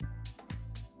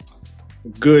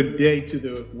Good day to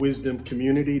the wisdom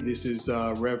community. This is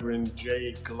Reverend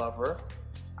Jay Glover.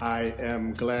 I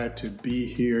am glad to be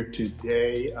here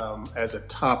today. As a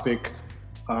topic,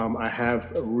 I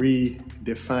have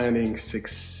redefining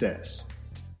success.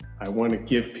 I want to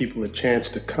give people a chance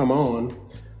to come on.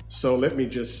 So let me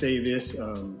just say this.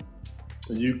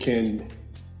 You can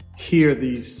hear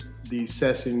these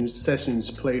sessions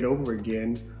played over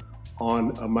again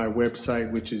on my website,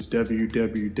 which is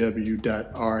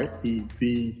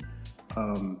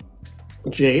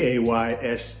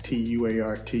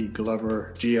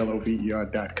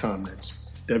www.revjaystuart.com.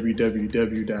 That's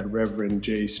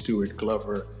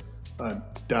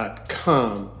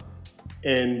www.reverendjstuartglover.com.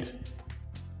 And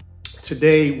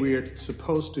today we're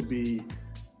supposed to be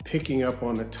picking up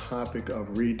on the topic of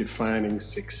redefining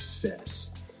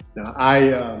success. Now,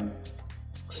 I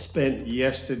spent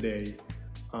yesterday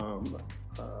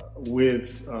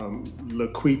with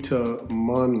Laquita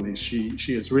Monley.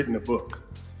 She has written a book,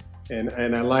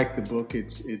 and I like the book.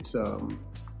 It's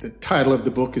the title of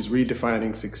the book is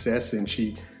Redefining Success, and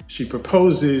she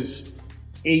proposes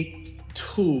 8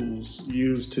 tools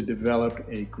used to develop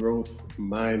a growth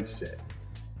mindset.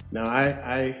 Now,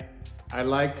 I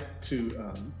like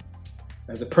to,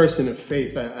 as a person of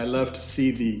faith, I love to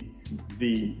see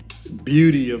the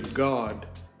beauty of God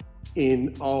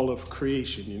in all of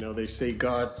creation. You know, they say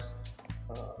God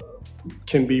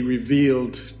can be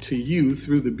revealed to you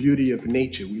through the beauty of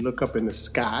nature. We look up in the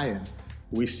sky and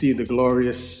we see the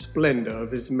glorious splendor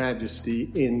of His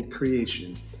majesty in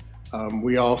creation.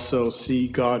 We also see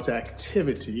God's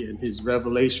activity, and His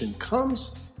revelation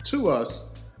comes to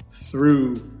us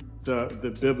through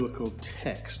the biblical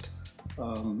text.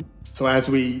 So as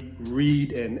we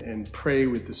read and pray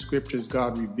with the scriptures,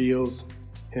 God reveals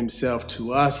Himself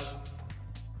to us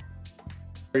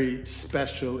very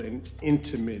special and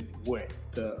intimate way.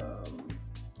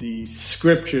 The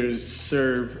scriptures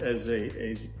serve as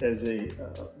a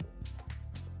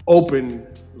open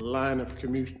line of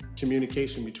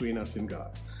communication between us and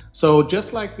God. So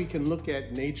just like we can look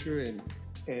at nature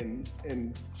and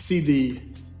see the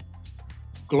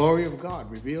glory of God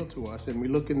revealed to us, and we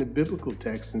look in the biblical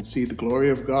text and see the glory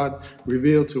of God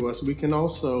revealed to us, we can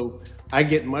also, I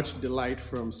get much delight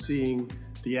from seeing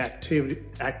the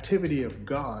activity of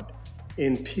God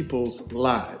in people's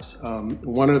lives.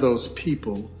 One of those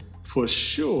people, for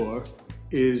sure,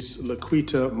 is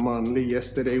Laquita Monley.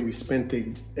 Yesterday, we spent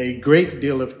a great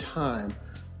deal of time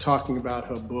talking about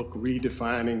her book,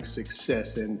 Redefining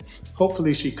Success, and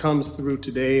hopefully she comes through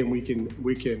today, and we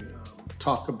can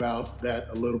talk about that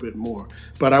a little bit more.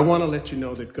 But I want to let you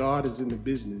know that God is in the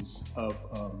business of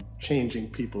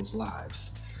changing people's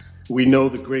lives. We know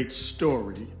the great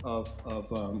story of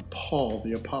Paul,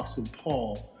 the Apostle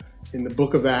Paul, in the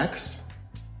book of Acts.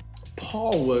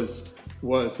 Paul was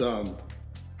a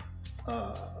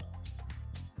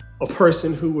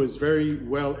person who was very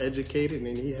well educated,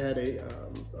 and he had a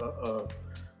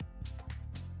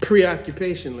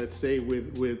preoccupation, let's say,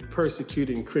 with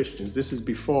persecuting Christians. This is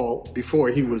before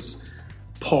he was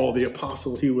Paul the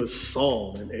Apostle. He was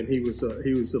Saul, and he was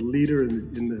a leader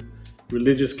in the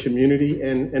religious community,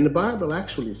 and the Bible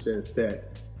actually says that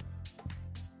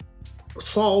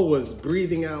Saul was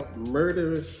breathing out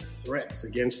murderous threats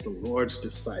against the Lord's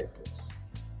disciples,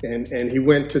 and he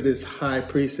went to this high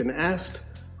priest and asked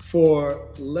for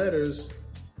letters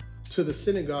to the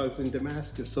synagogues in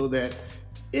Damascus, so that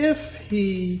if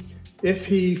he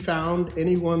found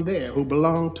anyone there who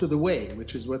belonged to the way,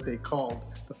 which is what they called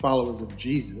the followers of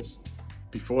Jesus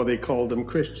before they called them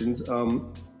Christians,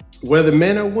 whether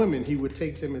men or women, he would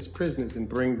take them as prisoners and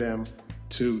bring them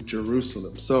to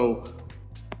Jerusalem. So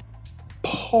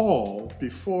Paul,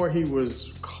 before he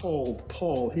was called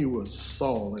Paul, he was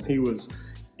Saul, and he was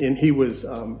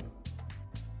on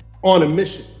a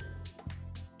mission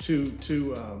to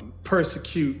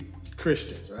persecute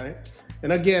Christians, right?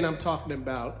 And again, I'm talking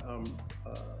about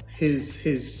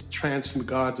his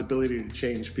God's ability to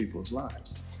change people's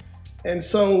lives. And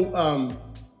so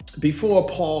before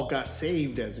Paul got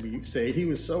saved, as we say, he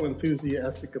was so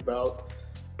enthusiastic about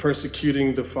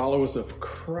persecuting the followers of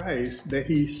Christ that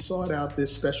he sought out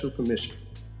this special permission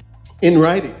in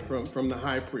writing from the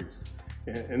high priest.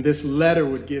 And this letter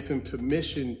would give him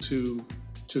permission to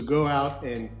go out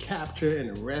and capture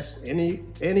and arrest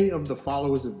any of the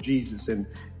followers of Jesus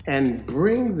and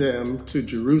bring them to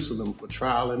Jerusalem for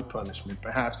trial and punishment,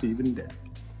 perhaps even death.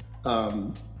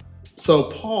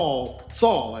 So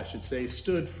Saul, I should say,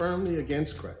 stood firmly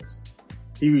against Christ.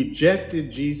 He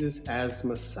rejected Jesus as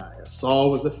Messiah. Saul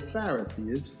was a Pharisee.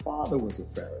 His father was a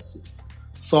Pharisee.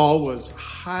 Saul was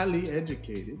highly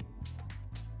educated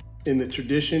in the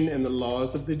tradition and the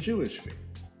laws of the Jewish faith.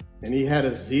 and he had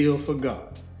a zeal for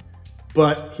God.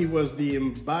 But he was the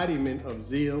embodiment of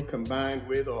zeal combined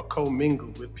with or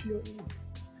commingled with pure evil.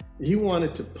 He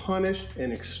wanted to punish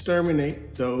and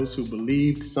exterminate those who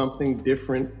believed something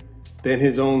different than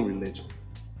his own religion.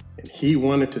 And he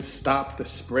wanted to stop the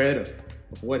spread of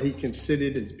what he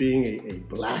considered as being a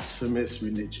blasphemous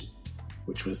religion,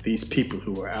 which was these people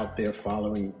who were out there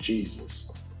following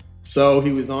Jesus. So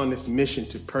he was on this mission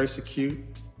to persecute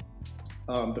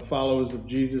the followers of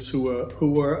Jesus who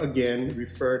were again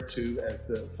referred to as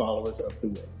the followers of the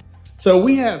way. So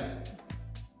we have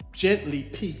gently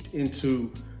peeked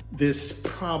into this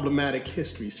problematic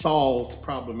history, Saul's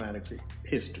problematic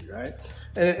history, right?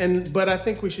 But I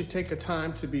think we should take a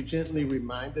time to be gently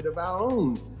reminded of our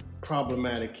own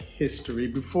problematic history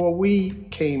before we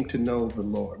came to know the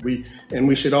Lord. We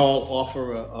should all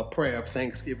offer a prayer of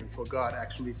thanksgiving for God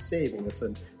actually saving us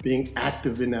and being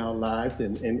active in our lives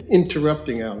and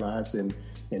interrupting our lives and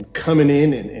coming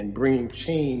in and bringing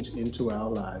change into our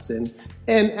lives. And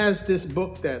as this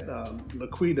book that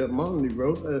Laquita Monley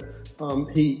wrote,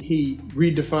 he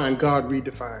redefined, God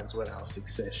redefines what our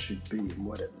success should be and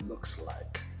what it looks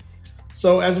like.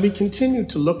 So as we continue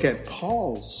to look at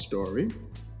Paul's story,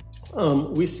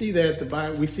 we see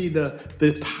that we see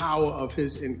the power of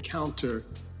his encounter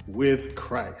with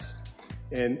Christ.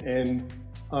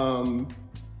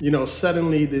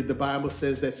 Suddenly the Bible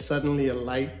says that suddenly a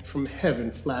light from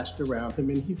heaven flashed around him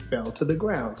and he fell to the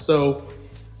ground. So,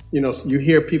 you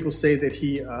hear people say that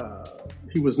he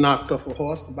was knocked off a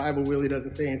horse. The Bible really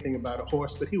doesn't say anything about a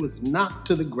horse, but he was knocked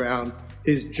to the ground.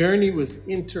 His journey was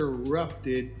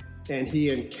interrupted and he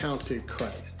encountered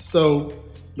Christ. So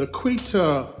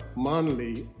Laquita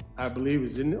Monley, I believe,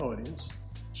 is in the audience.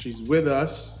 She's with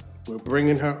us. We're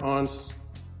bringing her on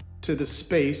to the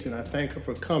space, and I thank her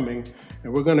for coming.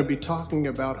 And we're going to be talking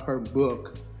about her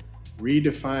book,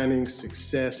 Redefining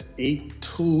Success, 8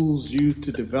 Tools Used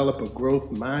to Develop a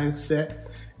Growth Mindset.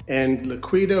 And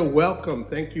Laquita, welcome.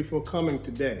 Thank you for coming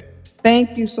today.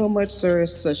 Thank you so much, sir.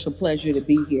 It's such a pleasure to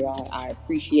be here. I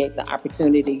appreciate the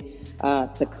opportunity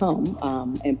to come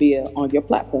and be on your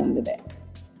platform today.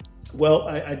 Well,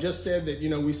 I just said that,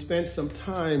 we spent some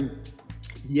time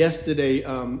yesterday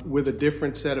with a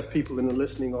different set of people in the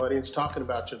listening audience talking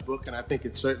about your book, and I think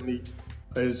it certainly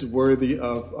is worthy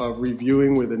of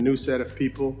reviewing with a new set of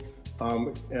people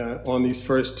on these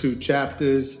first 2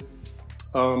 chapters.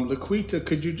 Laquita,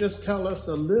 could you just tell us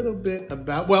a little bit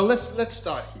about, well, let's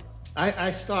start here.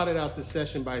 I started out the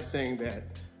session by saying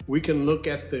that we can look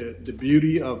at the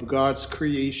beauty of God's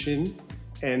creation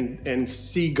and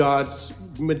see God's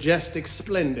majestic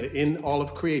splendor in all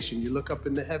of creation. You look up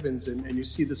in the heavens and you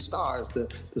see the stars, the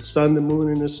sun, the moon,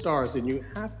 and the stars, and you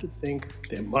have to think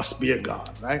there must be a God,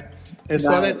 right? And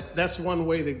so that's one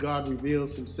way that God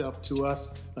reveals himself to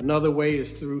us. Another way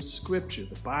is through Scripture,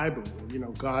 the Bible.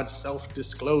 God's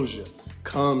self-disclosure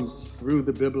comes through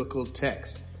the biblical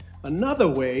text. Another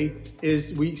way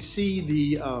is we see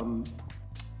the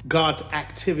God's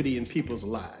activity in people's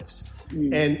lives.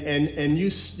 And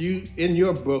you in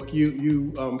your book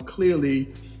you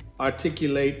clearly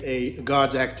articulate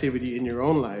God's activity in your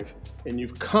own life, and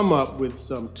you've come up with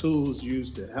some tools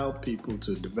used to help people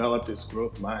to develop this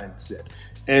growth mindset.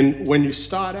 And when you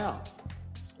start out,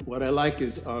 what I like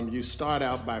is you start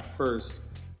out by first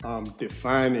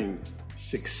defining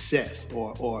success,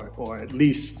 or at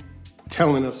least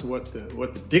telling us what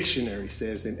the dictionary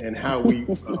says and how we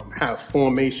have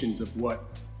formations of what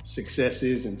success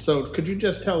is. And so could you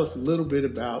just tell us a little bit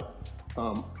about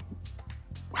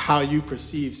how you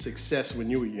perceived success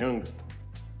when you were younger?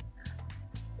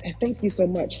 Thank you so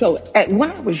much. So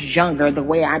when I was younger, the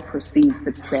way I perceived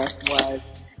success was,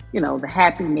 the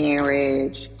happy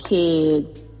marriage,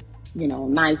 kids,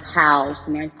 nice house,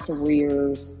 nice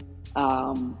careers,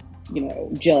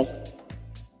 just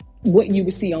what you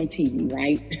would see on TV,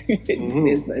 right?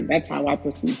 Mm-hmm. That's how I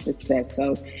perceive success.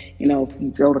 So, if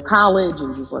you go to college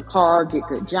and you work hard, get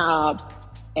good jobs,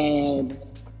 and,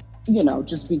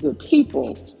 just be good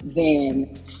people,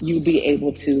 then you'll be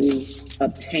able to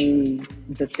obtain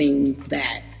the things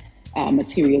that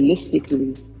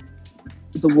materialistically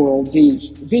the world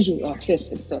visually says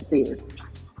success is.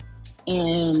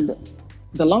 And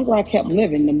the longer I kept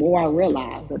living, the more I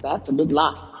realized that that's a big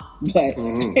lie. But,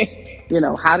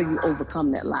 how do you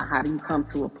overcome that lie? How do you come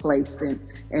to a place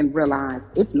and realize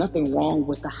it's nothing wrong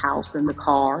with the house and the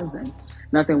cars and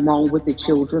nothing wrong with the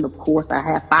children? Of course, I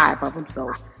have 5 of them,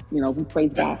 so, we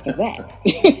praise God for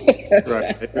that.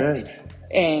 Right.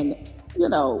 And,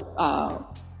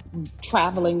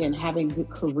 traveling and having good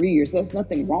careers, there's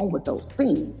nothing wrong with those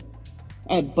things.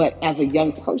 But as a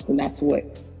young person, that's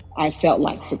what I felt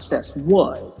like success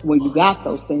was. When you got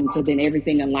those things, so then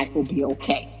everything in life will be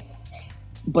okay.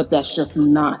 But that's just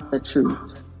not the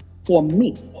truth for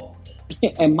me.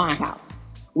 In my house,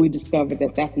 we discovered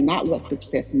that that's not what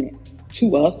success meant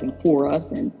to us and for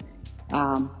us. And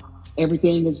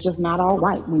everything is just not all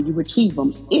right when you achieve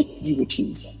them, if you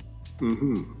achieve them.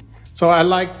 Mm-hmm. So I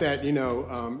like that,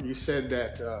 you said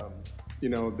that,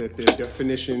 that the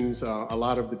definitions, a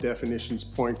lot of the definitions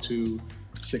point to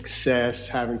success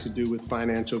having to do with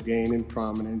financial gain and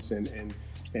prominence. And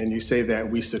you say that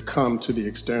we succumb to the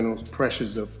external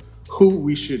pressures of who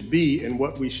we should be and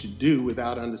what we should do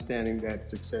without understanding that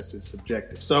success is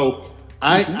subjective. So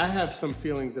I have some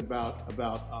feelings about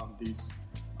these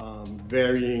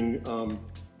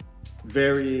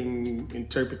varying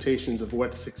interpretations of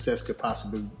what success could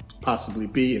possibly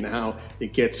be and how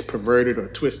it gets perverted or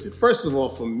twisted. First of all,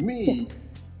 for me,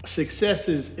 success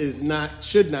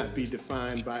should not be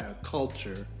defined by a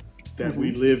culture that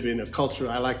we live in. A culture,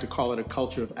 I like to call it a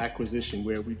culture of acquisition,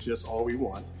 where all we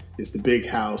want is the big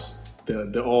house,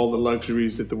 all the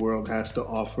luxuries that the world has to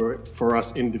offer for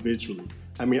us individually.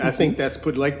 I mean, I think that's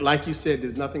like you said,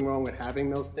 there's nothing wrong with having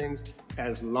those things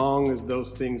as long as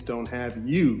those things don't have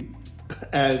you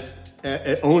as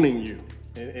owning you,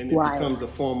 and it becomes a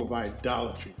form of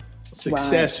idolatry.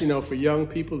 Success, for young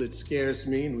people, it scares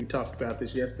me, and we talked about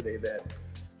this yesterday, that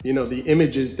the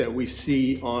images that we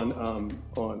see on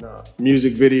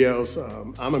music videos.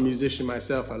 I'm a musician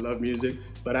myself. I love music,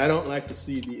 but I don't like to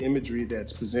see the imagery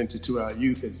that's presented to our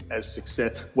youth as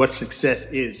success. What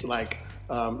success is like.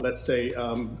 Let's say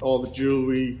all the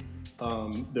jewelry,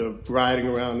 the riding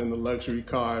around in the luxury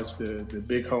cars, the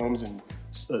big homes, and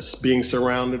being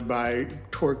surrounded by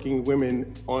twerking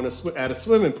women at a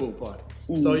swimming pool party.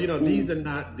 So these are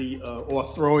not or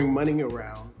throwing money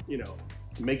around,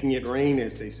 making it rain,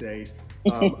 as they say.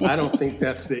 I don't think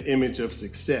that's the image of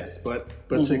success. But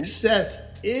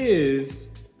success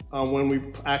is when we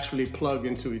actually plug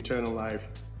into eternal life,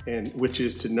 and which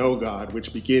is to know God,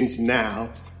 which begins now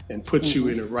and puts you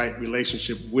in a right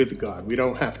relationship with God. We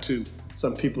don't have to.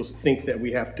 Some people think that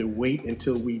we have to wait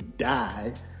until we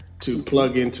die to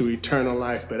plug into eternal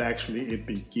life, but actually it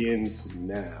begins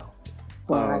now.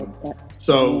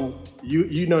 So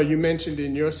you mentioned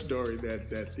in your story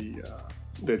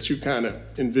that you kind of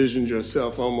envisioned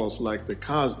yourself almost like the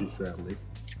Cosby family.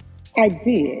 I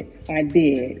did,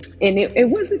 and it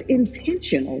wasn't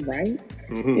intentional, right?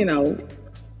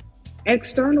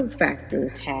 External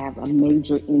factors have a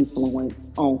major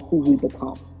influence on who we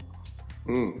become,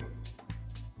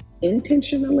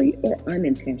 intentionally or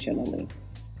unintentionally.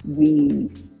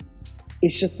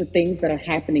 It's just the things that are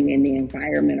happening in the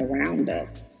environment around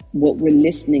us, what we're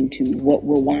listening to, what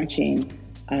we're watching,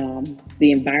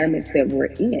 the environments that we're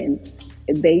in.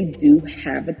 They do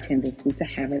have a tendency to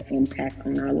have an impact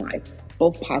on our life,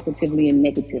 both positively and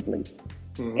negatively.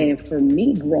 And for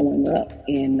me, growing up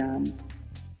in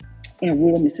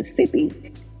rural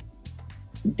Mississippi,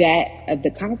 that the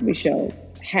Cosby Show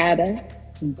had a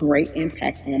great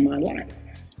impact on my life.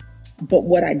 But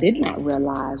what I did not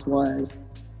realize was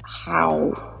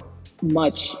how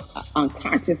much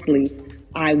unconsciously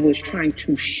I was trying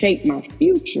to shape my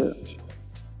future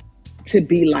to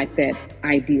be like that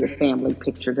ideal family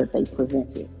picture that they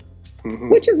presented,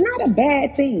 which is not a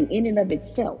bad thing in and of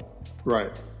itself.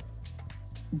 Right.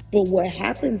 But what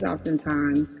happens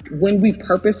oftentimes when we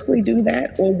purposely do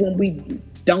that, or when we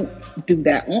don't do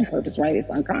that on purpose, right? It's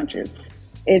unconscious.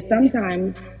 Is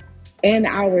sometimes in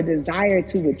our desire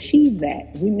to achieve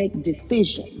that, we make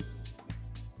decisions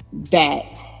that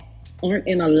aren't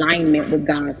in alignment with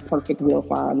God's perfect will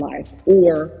for our life.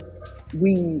 Or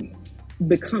we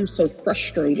become so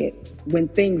frustrated when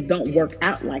things don't work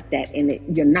out like that,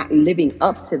 and you're not living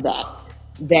up to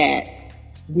that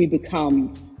we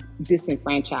become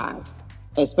disenfranchised,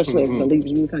 especially as believers.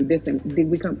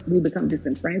 We become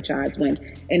disenfranchised when,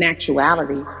 in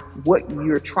actuality, what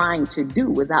you're trying to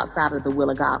do is outside of the will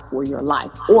of God for your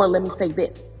life. Or let me say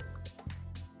this: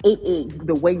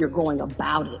 the way you're going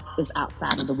about it is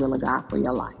outside of the will of God for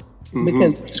your life.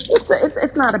 Because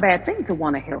it's not a bad thing to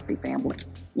want a healthy family,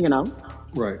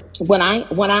 Right. When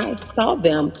I saw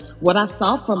them, what I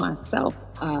saw for myself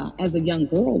as a young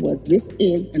girl was, this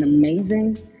is an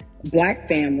amazing Black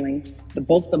family.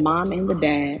 Both the mom and the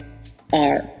dad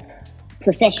are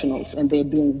professionals, and they're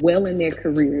doing well in their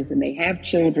careers, and they have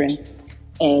children,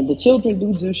 and the children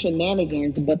do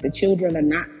shenanigans, but the children are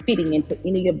not fitting into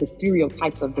any of the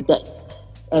stereotypes of the day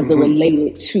as they're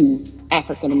related to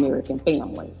African American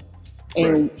families.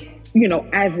 And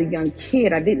as a young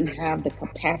kid, I didn't have the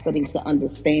capacity to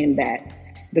understand that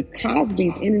the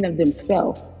Cosbys, in and of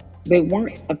themselves, they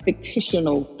weren't a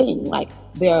fictional thing. Like,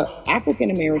 there are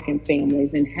African American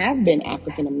families and have been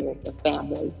African American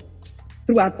families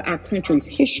throughout our country's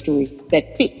history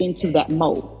that fit into that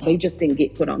mold. They just didn't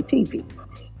get put on TV.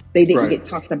 They didn't Right. get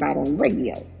talked about on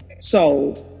radio.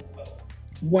 So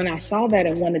when I saw that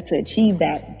and wanted to achieve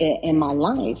that in my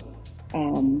life,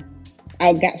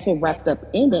 I got so wrapped up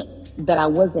in it that I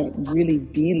wasn't really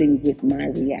dealing with my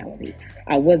reality.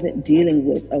 I wasn't dealing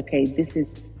with, okay, this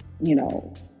is, you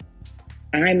know,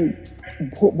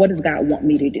 what does God want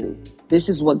me to do? This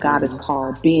is what God has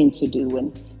called being to do.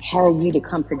 And how are we to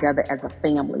come together as a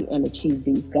family and achieve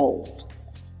these goals?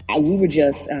 We were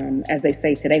just, as they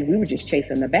say today, we were just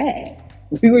chasing the bag.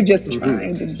 We were just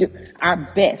trying to do our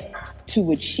best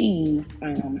to achieve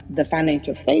the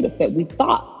financial status that we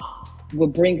thought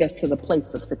would bring us to the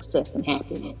place of success and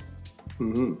happiness.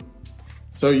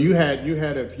 So you had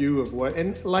a view of what,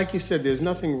 and like you said, there's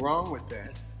nothing wrong with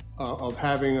that, of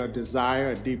having a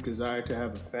desire, a deep desire to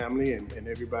have a family, and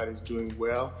everybody's doing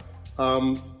well.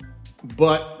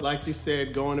 But like you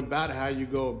said, going about it, how you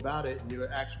go about it, your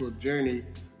actual journey,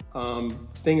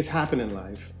 things happen in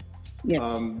life. Yes.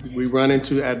 We run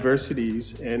into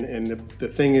adversities, and the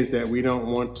thing is that we don't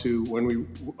want to,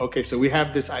 so we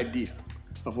have this idea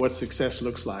of what success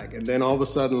looks like, and then all of a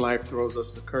sudden life throws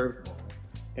us a curveball,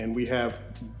 and we have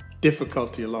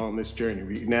difficulty along this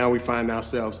journey. Now we find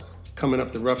ourselves coming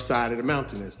up the rough side of the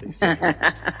mountain, as they say.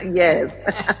 Yes.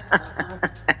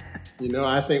 You know,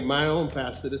 I think my own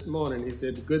pastor this morning, he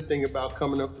said the good thing about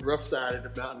coming up the rough side of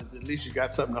the mountain is at least you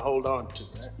got something to hold on to,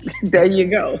 right? There you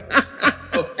go.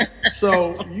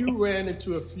 So you ran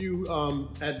into a few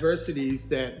adversities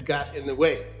that got in the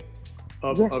way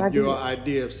of your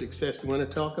idea of success. Do you want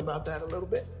to talk about that a little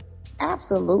bit?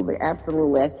 Absolutely. I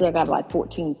see I got like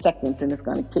 14 seconds and it's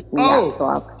going to kick me out. So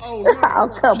I'll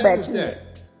come back to that.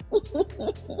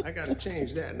 I got to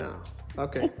change that now.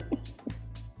 Okay.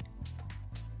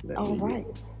 All right.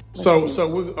 So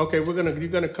you're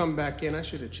gonna come back in. I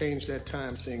should have changed that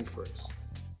time thing first.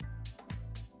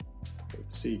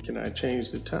 Let's see, can I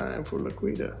change the time for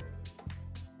Laquita?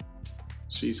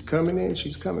 She's coming in,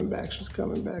 she's coming back.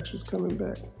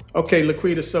 Okay,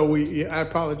 Laquita, so I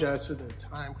apologize for the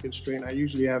time constraint. I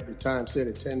usually have the time set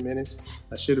at 10 minutes.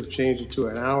 I should have changed it to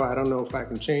an hour. I don't know if I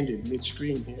can change it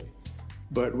midstream here,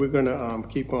 but we're gonna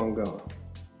keep on going.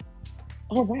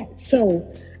 All right.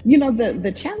 So, you know,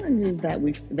 the challenges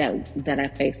that I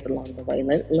faced along the way.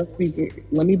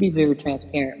 Let me be very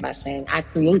transparent by saying I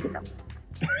created them.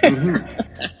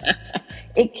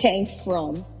 It came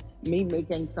from me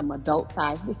making some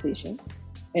adult-sized decisions,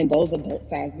 and those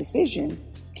adult-sized decisions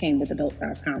came with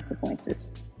adult-sized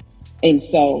consequences. And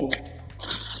so,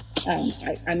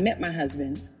 I met my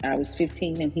husband. I was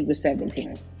 15 and he was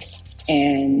 17,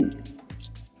 and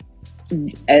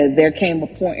there came a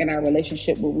point in our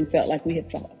relationship where we felt like we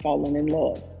had fallen in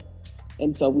love.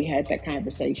 And so we had that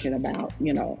conversation about,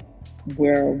 you know,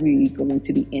 where are we going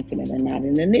to be intimate or not?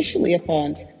 And initially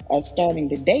upon us starting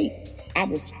to date, I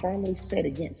was firmly set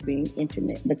against being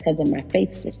intimate because of my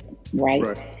faith system, right?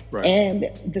 Right. And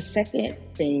the second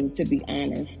thing, to be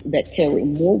honest, that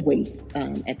carried more weight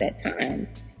at that time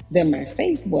than my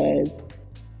faith was,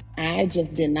 I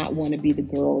just did not want to be the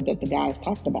girl that the guys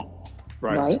talked about,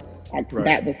 right?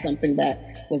 That was something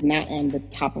that was not on the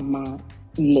top of my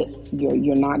list.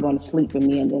 You're not going to sleep with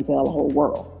me and then tell the whole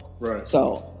world. Right.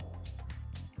 So,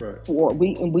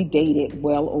 we dated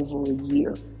well over a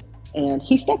year, and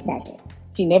he stuck by that.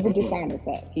 He never dishonored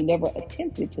that. He never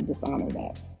attempted to dishonor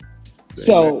that.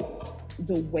 So,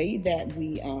 the way that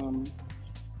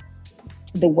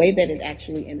it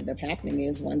actually ended up happening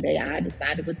is one day I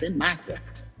decided within myself.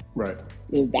 Right.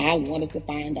 I wanted to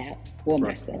find out for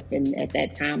myself. And at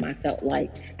that time, I felt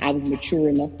like I was mature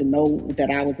enough to know that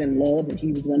I was in love and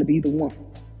he was going to be the one.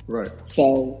 Right.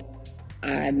 So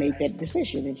I made that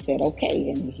decision and said, okay.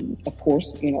 And he, of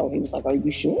course, you know, he was like, are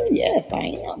you sure? Yes,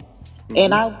 I am.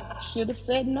 And I should have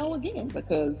said no again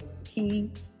because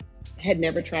he had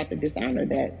never tried to dishonor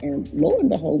that. And lo and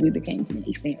behold, we became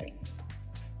teenage parents.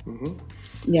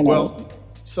 You know? Well,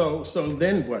 so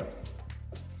then what?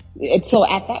 So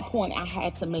at that point, I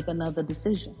had to make another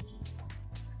decision.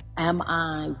 Am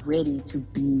I ready to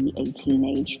be a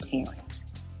teenage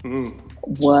parent?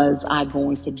 Was I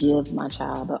going to give my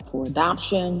child up for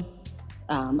adoption?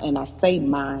 And I say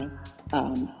mine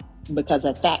because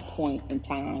at that point in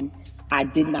time, I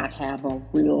did not have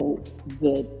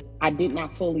I did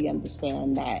not fully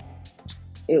understand that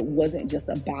it wasn't just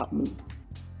about me.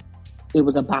 It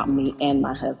was about me and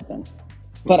my husband.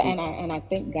 But and I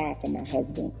thank God for my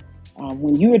husband.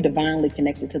 When you are divinely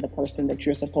connected to the person that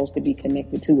you're supposed to be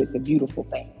connected to, it's a beautiful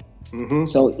thing. Mm-hmm.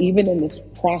 So even in this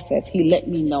process, he let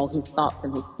me know his thoughts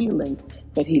and his feelings,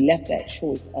 but he left that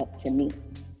choice up to me.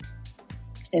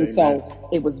 And Amen. so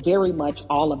it was very much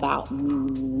all about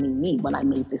me when I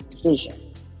made this decision.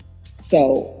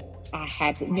 So I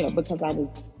had to, because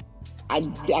I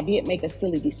did make a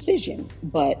silly decision,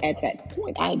 but at that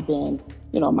point I had been,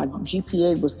 my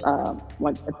GPA was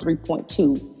like a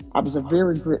 3.2. I was a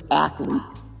very good athlete,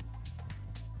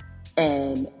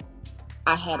 and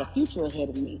I had a future ahead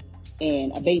of me,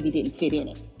 and a baby didn't fit in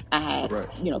it. I had,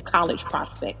 Right. college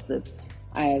prospects as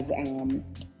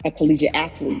a collegiate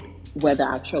athlete, whether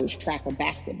I chose track or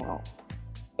basketball,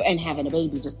 and having a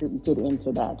baby just didn't fit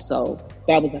into that. So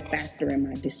that was a factor in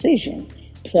my decision.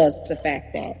 Plus the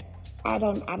fact that I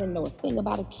didn't know a thing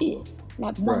about a kid,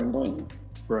 not one Right. thing.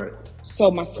 Right.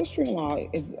 So my sister-in-law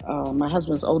is my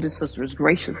husband's oldest sister, as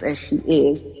gracious as she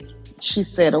is. She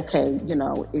said, okay,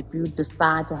 if you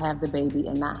decide to have the baby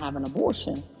and not have an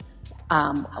abortion,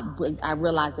 I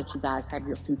realize that you guys have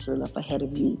your future left ahead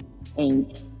of you,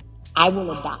 and I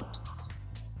will adopt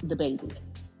the baby.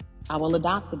 I will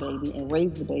adopt the baby and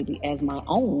raise the baby as my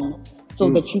own, so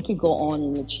that you could go on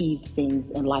and achieve things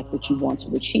in life that you want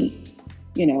to achieve.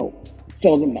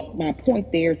 So my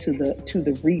point there to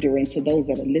the reader and to those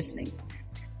that are listening,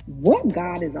 what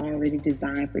God has already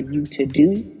designed for you to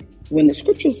do, when the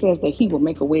scripture says that he will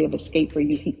make a way of escape for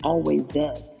you, he always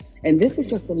does. And this is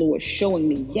just the Lord showing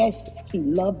me, yes, he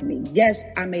loved me. Yes,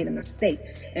 I made a mistake.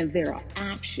 And there are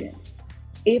options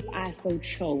if I so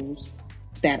chose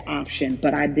that option.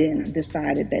 But I then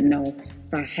decided that no,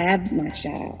 if I have my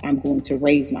child, I'm going to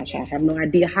raise my child. I have no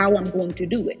idea how I'm going to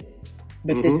do it,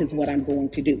 but this is what I'm going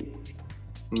to do.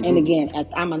 And again,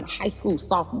 I'm a high school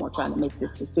sophomore trying to make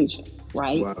this decision,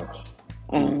 right?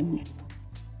 Wow.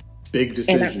 Big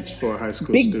decisions for a high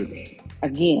school student.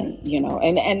 Again,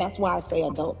 and that's why I say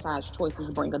adult-sized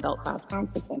choices bring adult-sized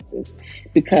consequences.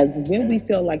 Because when we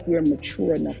feel like we're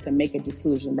mature enough to make a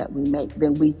decision that we make,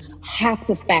 then we have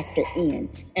to factor in,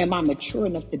 am I mature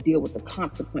enough to deal with the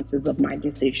consequences of my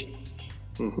decision?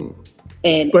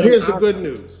 But here's the good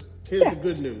news. Here's the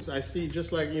good news. I see,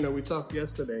 just like, we talked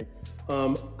yesterday,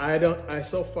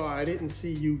 so far I didn't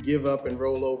see you give up and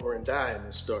roll over and die in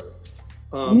this story.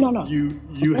 No.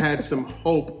 You had some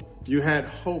hope. You had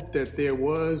hope that there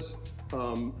was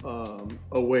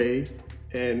a way,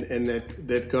 and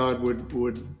that God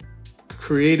would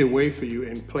create a way for you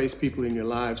and place people in your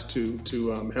lives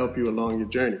to help you along your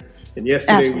journey. And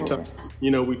yesterday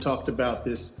we talked about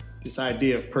this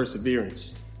idea of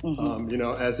perseverance.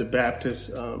 As a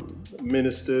Baptist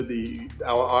minister,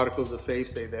 our articles of faith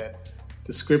say that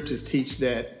the scriptures teach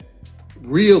that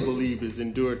real believers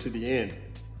endure to the end,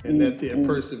 and that their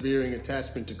persevering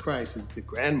attachment to Christ is the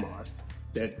grand mark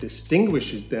that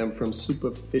distinguishes them from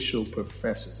superficial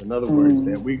professors. In other words,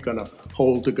 that we're going to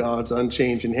hold to God's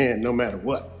unchanging hand no matter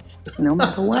what. No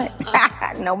matter what.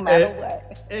 No matter what.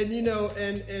 And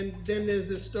then there's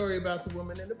this story about the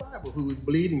woman in the Bible who was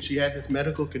bleeding. She had this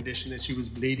medical condition that she was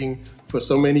bleeding for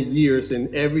so many years,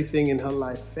 and everything in her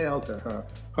life failed her.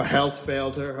 Her health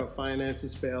failed her, her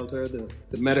finances failed her, the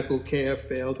medical care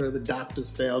failed her, the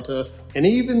doctors failed her, and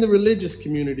even the religious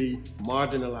community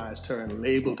marginalized her and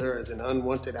labeled her as an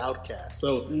unwanted outcast.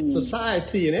 So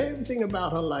society and everything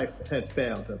about her life had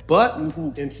failed her. But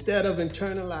instead of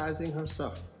internalizing her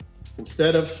suffering,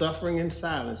 instead of suffering in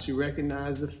silence, she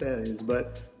recognized the failures,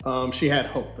 but she had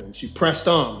hope, and she pressed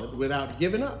on without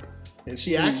giving up. And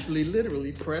she actually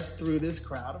literally pressed through this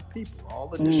crowd of people, all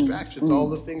the distractions, all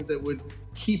the things that would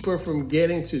keep her from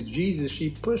getting to Jesus. She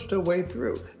pushed her way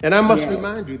through. And I must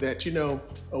remind you that,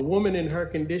 a woman in her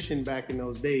condition back in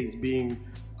those days being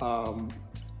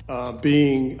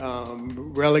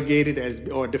relegated as,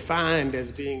 or defined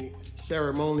as being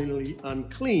ceremonially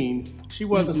unclean, she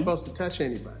wasn't supposed to touch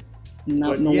anybody.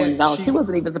 No one else. She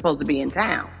wasn't even supposed to be in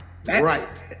town. Right.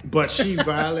 But she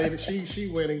violated, she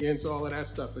went against all of that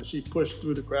stuff, and she pushed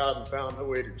through the crowd and found her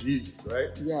way to Jesus, right?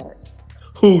 Yes.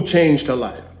 Who changed her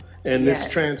life. And this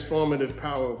transformative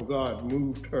power of God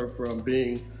moved her from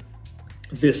being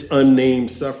this unnamed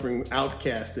suffering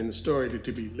outcast in the story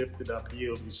to be lifted up,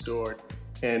 healed, restored,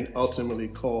 and ultimately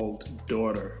called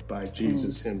daughter by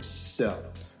Jesus himself.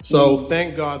 So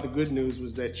thank God, the good news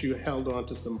was that you held on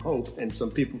to some hope, and some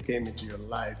people came into your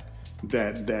life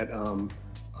that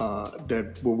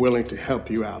were willing to help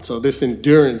you out. So this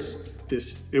endurance,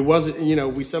 it wasn't,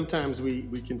 we sometimes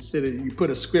we consider, you put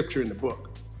a scripture in the book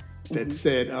that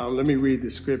said, let me read the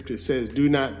scripture. It says, "Do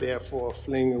not therefore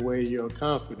fling away your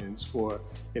confidence, for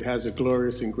it has a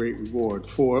glorious and great reward.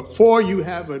 For you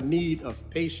have a need of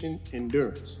patient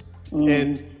endurance."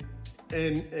 And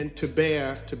and to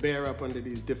bear up under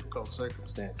these difficult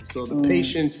circumstances. So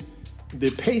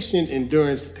the patient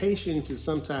endurance, patience is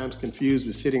sometimes confused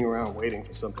with sitting around waiting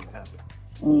for something to happen.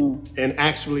 And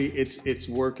actually, it's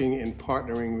working and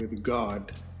partnering with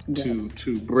God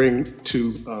to bring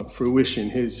to fruition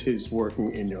His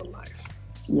working in your life.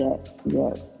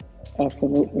 Yes,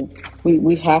 absolutely.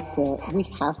 We have to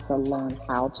learn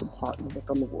how to partner with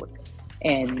the Lord,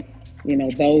 and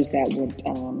those that would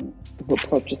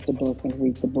purchase the book and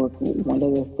read the book. One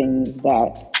of the things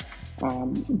that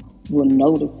we'll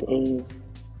notice is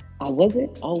I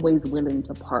wasn't always willing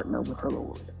to partner with the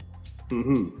Lord.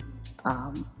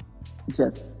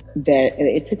 Just that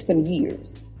it took some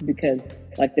years, because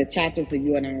like the chapters that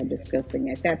you and I are discussing,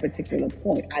 at that particular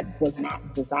point, I was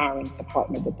not desiring to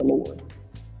partner with the Lord.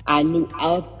 I knew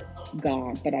of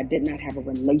God, but I did not have a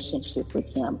relationship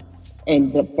with Him.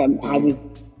 And I was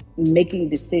making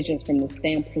decisions from the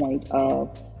standpoint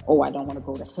of, I don't want to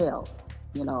go to hell.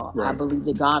 Right. I believe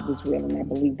that God was real, and I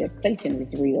believe that Satan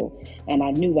is real. And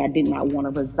I knew I did not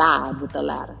want to reside with the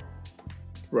latter.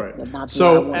 Right.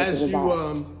 So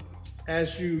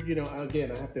as you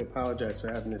again, I have to apologize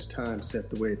for having this time set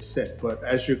the way it's set, but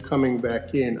as you're coming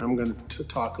back in, I'm going to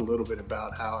talk a little bit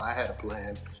about how I had a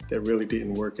plan that really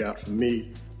didn't work out for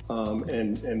me,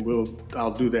 and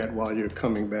I'll do that while you're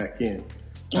coming back in.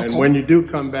 Okay. And when you do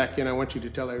come back in, I want you to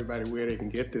tell everybody where they can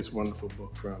get this wonderful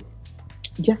book from.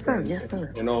 Yes, sir. Yes,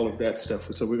 sir. And all of that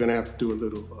stuff. So we're going to have to do a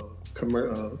little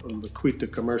Laquita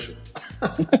commercial.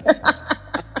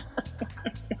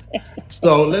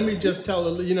 So let me just tell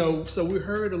so we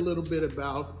heard a little bit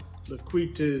about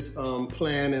Laquita's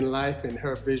plan in life and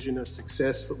her vision of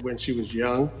success when she was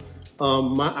young.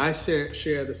 I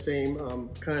share the same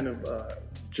kind of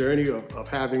journey of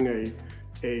having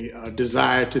a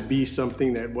desire to be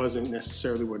something that wasn't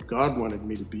necessarily what God wanted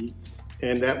me to be,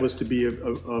 and that was to be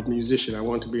a musician. I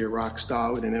wanted to be a rock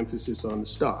star with an emphasis on the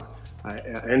star. I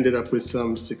ended up with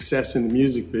some success in the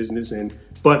music business,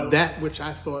 but that which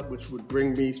I thought which would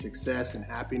bring me success and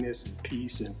happiness and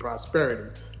peace and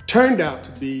prosperity turned out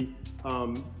to be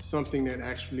something that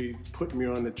actually put me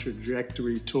on the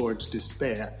trajectory towards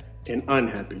despair and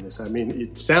unhappiness. I mean,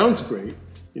 it sounds great.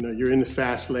 You're in the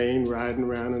fast lane, riding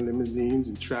around in limousines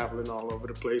and traveling all over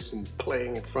the place and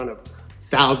playing in front of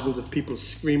thousands of people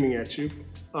screaming at you.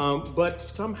 But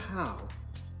somehow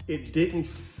it didn't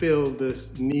fill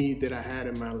this need that I had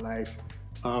in my life.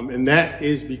 And that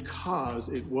is because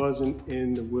it wasn't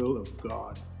in the will of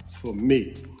God for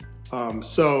me.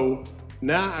 So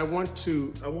now I want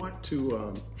to,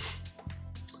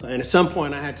 and at some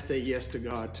point I had to say yes to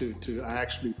God I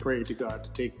actually prayed to God to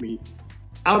take me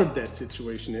out of that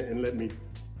situation and let me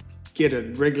get a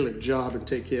regular job and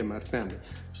take care of my family.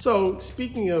 So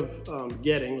speaking of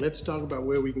let's talk about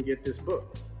where we can get this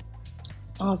book.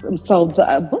 Awesome. So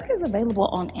the book is available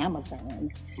on Amazon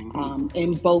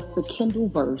in both the Kindle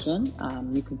version.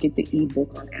 You can get the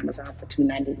ebook on Amazon for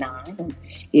 $2.99. And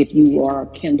if you are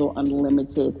Kindle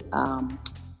Unlimited,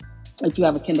 if you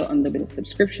have a Kindle Unlimited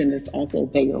subscription, it's also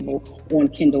available on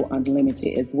Kindle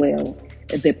Unlimited as well.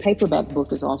 The paperback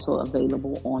book is also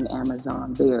available on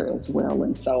Amazon there as well.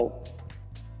 And so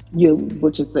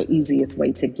which is the easiest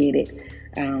way to get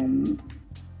it.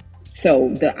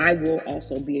 So I will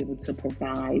also be able to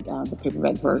provide the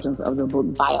paperback versions of the book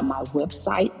via my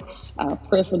website,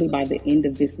 preferably by the end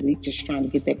of this week, just trying to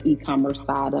get that e-commerce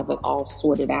side of it all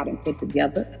sorted out and put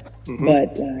together.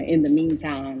 But in the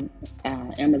meantime,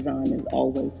 Amazon is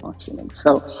always functioning.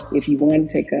 So if you want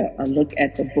to take a look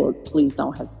at the book, please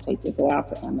don't hesitate to go out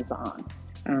to Amazon.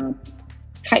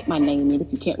 Type my name in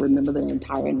if you can't remember the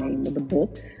entire name of the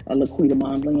book, Laquita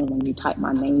Mondley, and when you type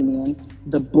my name in,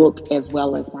 the book as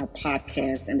well as my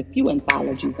podcast and a few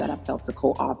anthologies that I've helped to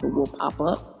co-author will pop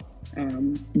up.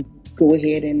 Go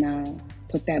ahead and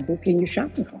put that book in your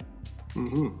shopping cart.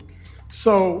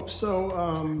 So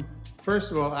first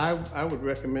of all, I would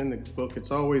recommend the book. It's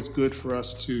always good for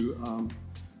us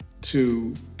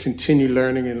to continue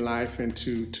learning in life and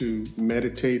to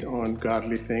meditate on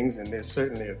godly things, and there's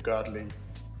certainly a godly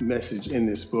message in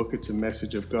this book. It's a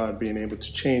message of God being able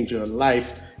to change your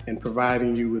life and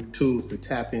providing you with tools to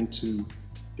tap into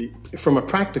from a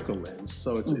practical lens.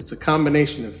 So it's a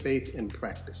combination of faith and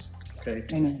practice. Okay.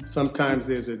 Amen. Sometimes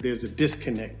there's a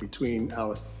disconnect between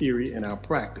our theory and our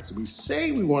practice. We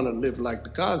say we want to live like the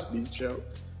Cosby Show,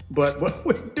 but what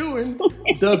we're doing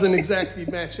doesn't exactly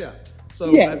match up.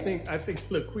 So I think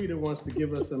Laquita wants to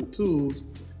give us some tools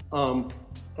on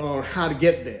how to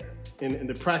get there,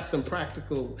 and some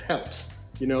practical helps.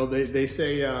 They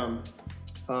say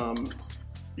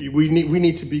we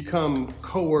need to become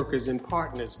co-workers and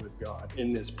partners with God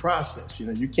in this process.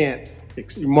 You can't.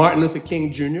 Martin Luther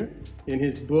King Jr. in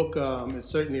his book, is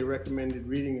certainly a recommended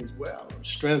reading as well,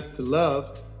 Strength to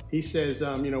Love. He says,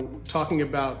 talking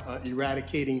about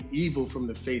eradicating evil from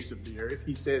the face of the earth,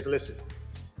 he says, listen,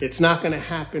 it's not going to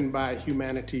happen by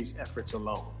humanity's efforts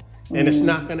alone. And it's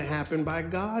not going to happen by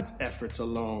God's efforts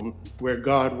alone, where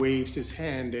God waves his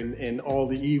hand and all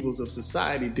the evils of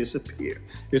society disappear.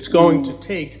 It's going to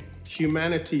take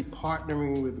humanity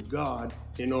partnering with God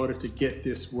in order to get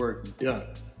this work done.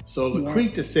 So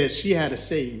Laquita said she had to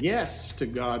say yes to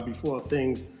God before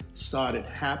things started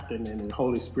happening and the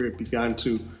Holy Spirit began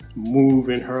to move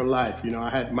in her life. I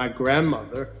had my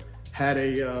grandmother had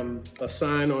a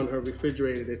sign on her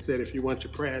refrigerator that said, if you want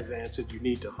your prayers answered, you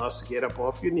need to hustle, get up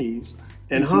off your knees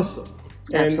and hustle.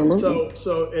 Absolutely. And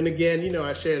so, and again,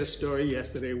 I shared a story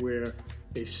yesterday where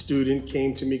a student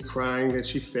came to me crying that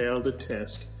she failed a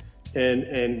test.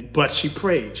 But she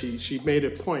prayed. She made a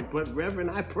point. But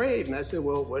Reverend, I prayed. And I said,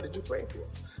 well, what did you pray for?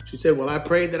 She said, well, I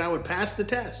prayed that I would pass the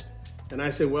test. And I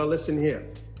said, well, listen here.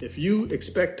 If you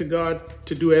expect God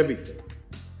to do everything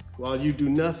while you do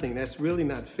nothing, that's really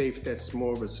not faith. That's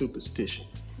more of a superstition.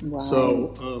 Right.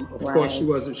 So, of course,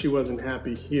 she wasn't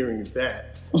happy hearing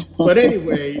that. But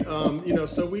anyway,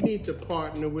 so we need to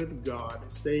partner with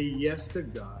God, say yes to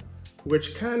God,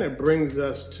 which kind of brings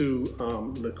us to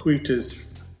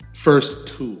Laquita's first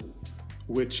tool,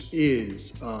 which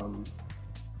is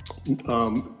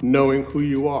knowing who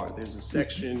you are. There's a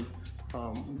section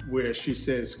where she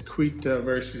says Quita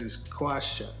versus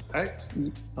Quasha, right?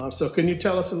 So can you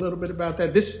tell us a little bit about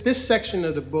that? This section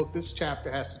of the book, this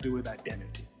chapter has to do with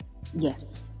identity.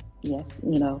 Yes,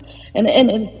 and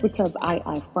it's because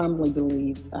I firmly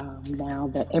believe now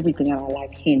that everything in our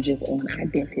life hinges on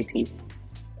identity.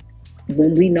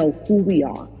 When we know who we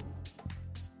are,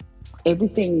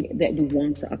 everything that we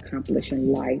want to accomplish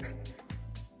in life,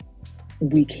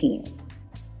 we can.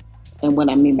 And what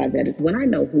I mean by that is when I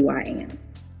know who I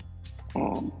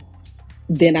am,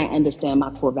 then I understand my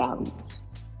core values.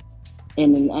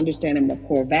 And in understanding my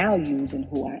core values and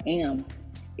who I am,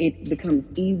 it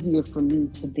becomes easier for me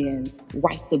to then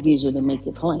write the vision and make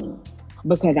it plain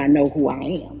because I know who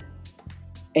I am.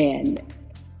 And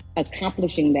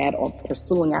accomplishing that or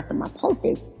pursuing after my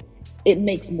purpose, it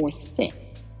makes more sense.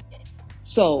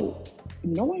 So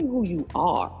knowing who you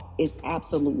are is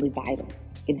absolutely vital.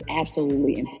 It's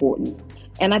absolutely important.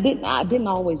 And I didn't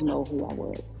always know who I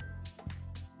was.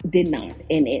 Did not.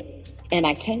 And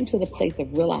I came to the place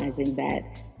of realizing that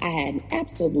I had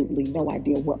absolutely no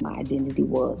idea what my identity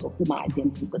was or who my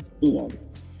identity was in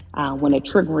when a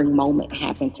triggering moment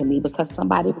happened to me because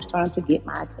somebody was trying to get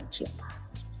my attention.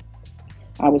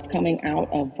 I was coming out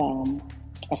of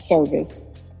a service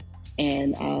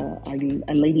and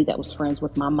a lady that was friends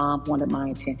with my mom wanted my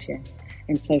attention.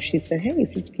 And so she said, hey,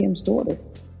 this is Kim's daughter.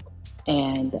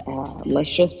 And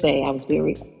let's just say I was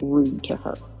very rude to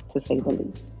her, to say the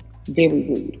least. Very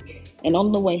rude. And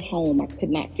on the way home, I could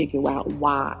not figure out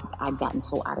why I'd gotten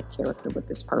so out of character with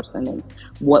this person and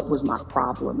what was my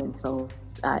problem. And so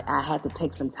I had to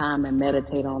take some time and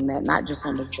meditate on that, not just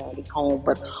on the journey home,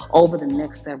 but over the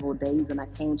next several days. And I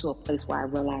came to a place where I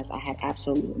realized I had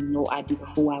absolutely no idea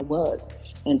who I was.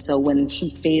 And so when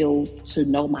she failed to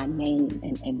know my name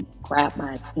and grab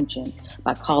my attention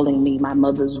by calling me my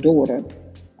mother's daughter,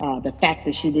 the fact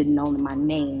that she didn't know my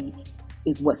name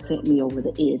is what sent me over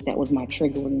the edge. That was my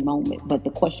triggering moment. But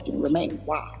the question remained,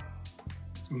 why?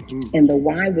 Mm-hmm. And the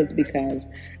why was because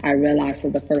I realized for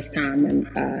the first time in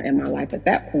my life at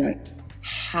that point,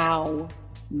 how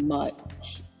much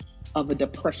of a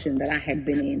depression that I had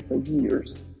been in for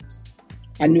years.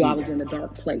 I knew I was in a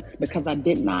dark place because I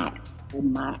did not know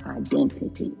my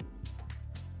identity.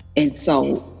 And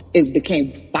so it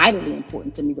became vitally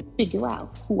important to me to figure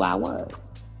out who I was.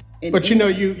 But you in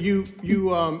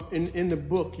the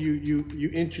book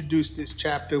you introduced this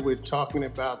chapter with talking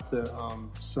about the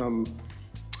some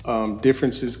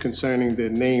differences concerning the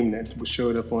name that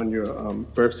showed up on your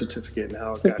birth certificate and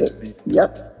how it got to be.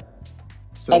 Yep.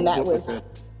 So and that was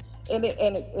and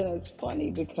it's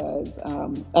funny because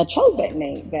I chose that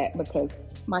name because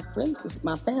my friends,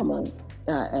 my family,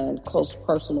 and close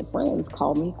personal friends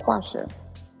called me Quasha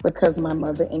because my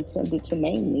mother intended to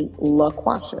name me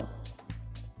LaQuasha.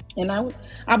 And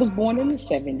I was born in the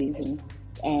 70s,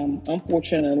 and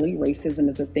unfortunately, racism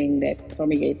is a thing that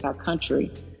permeates our country.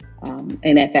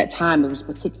 And at that time, it was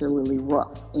particularly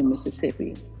rough in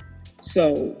Mississippi.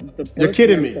 So You're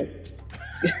kidding me.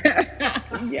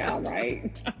 Yeah,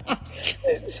 right.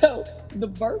 So the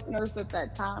birth nurse at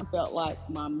that time felt like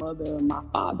my mother and my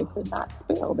father could not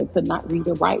spell. They could not read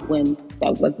or write when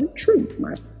that wasn't true.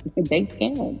 They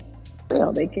can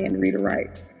spell, they can read or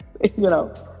write, you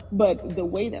know. But the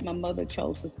way that my mother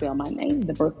chose to spell my name,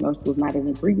 the birth nurse was not in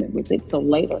agreement with it. So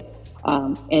later,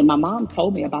 and my mom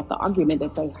told me about the argument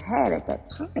that they had at that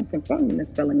time concerning the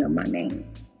spelling of my name.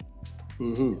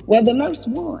 Well, the nurse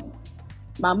won.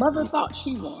 My mother thought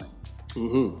she won,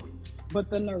 but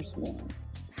the nurse won.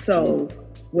 So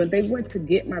when they went to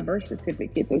get my birth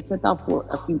certificate, they sent out for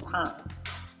a few times.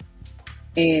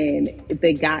 And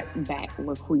they got back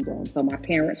Laquita. And so my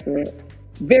parents were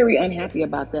very unhappy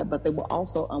about that, but they were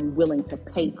also unwilling to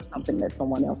pay for something that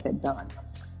someone else had done.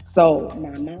 So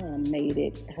my mom made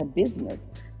it her business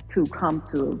to come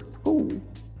to school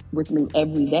with me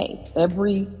every day,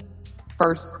 every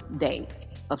first day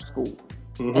of school.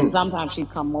 And sometimes she'd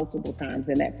come multiple times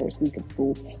in that first week of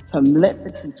school to let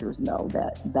the teachers know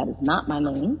that that is not my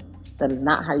name. That is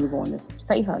not how you're going to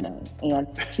say her name. And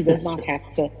she does not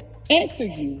have to answer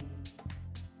you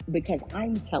because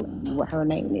I'm telling you what her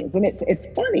name is. And it's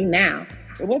funny now.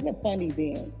 It wasn't funny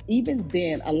then. Even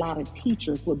then, a lot of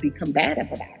teachers would be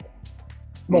combative about it.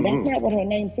 Well, that's not what her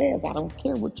name says. I don't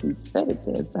care what you said it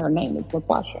says. Her name is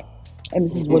LaQuasha. And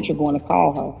this is what you're going to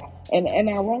call her. And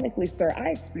ironically, sir,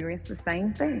 I experienced the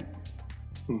same thing.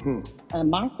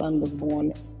 And my son was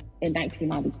born in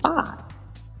 1995.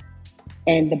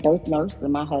 And the birth nurse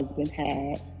and my husband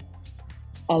had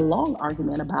a long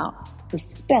argument about the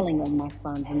spelling of my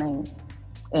son's name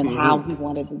and how he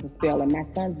wanted it to spell. And my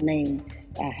son's name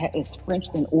is French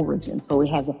in origin, so it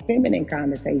has a feminine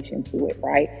connotation to it,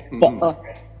 right? For us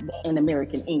in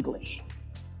American English.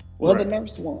 Well, the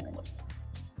nurse won.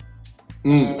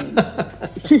 And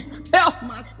she spelled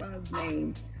my son's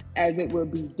name as it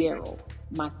would be Daryl.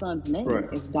 My son's name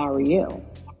is Dariel.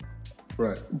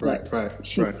 Right.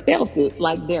 She spelled it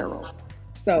like Daryl.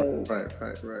 So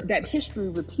that history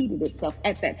repeated itself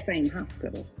at that same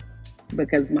hospital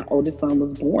because my oldest son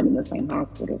was born in the same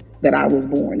hospital that I was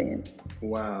born in.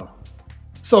 Wow.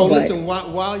 So listen,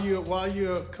 while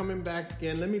you're coming back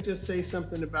again, let me just say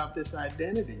something about this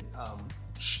identity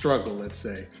struggle, let's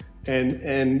say.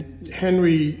 And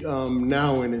Henry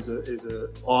Nouwen is a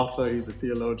author. He's a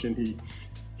theologian.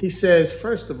 He says,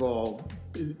 first of all,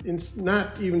 it's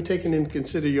not even taking into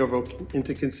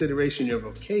consideration your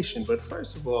vocation, but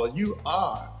first of all, you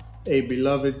are a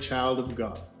beloved child of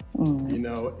God. You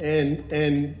know,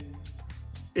 and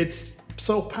it's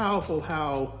so powerful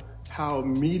how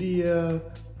media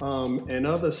and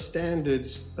other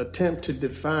standards attempt to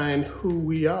define who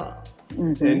we are.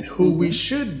 And who we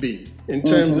should be in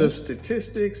terms of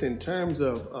statistics, in terms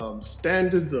of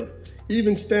standards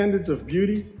of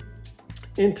beauty,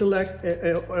 intellect,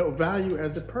 value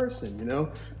as a person. You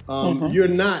know, you're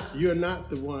not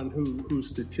the one who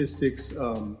statistics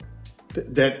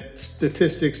that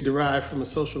statistics derived from a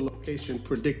social location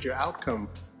predict your outcome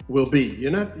will be. You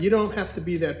don't have to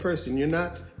be that person. You're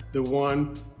not the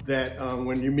one that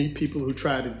when you meet people who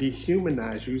try to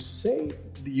dehumanize you, say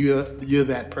you're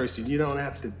that person. You don't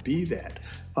have to be that.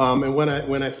 And when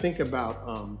I think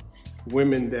about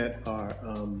women that are,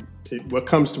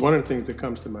 one of the things that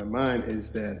comes to my mind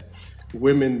is that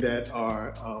women that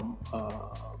are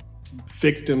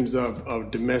victims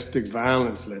of domestic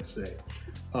violence, let's say,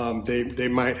 they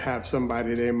might have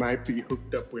somebody. They might be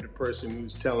hooked up with a person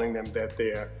who's telling them that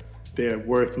they're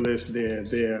worthless. They're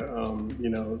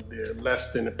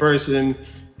less than a person,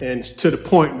 and to the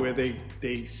point where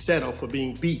they settle for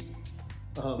being beat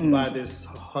by this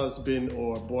husband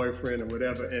or boyfriend or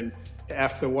whatever, and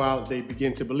after a while they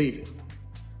begin to believe it,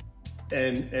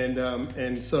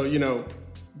 and so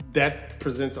that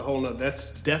presents a whole nother.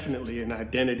 That's definitely an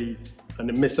identity and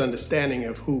a misunderstanding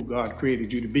of who God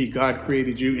created you to be. God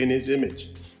created you in His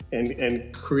image,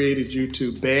 and created you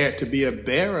to be a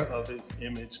bearer of His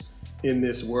image in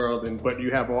this world, but you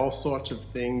have all sorts of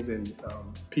things and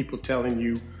people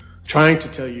trying to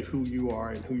tell you who you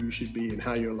are and who you should be and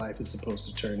how your life is supposed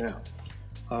to turn out.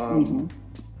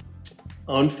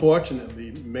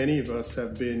 Unfortunately, many of us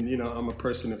have been, I'm a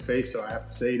person of faith, so I have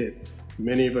to say that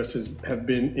many of us have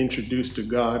been introduced to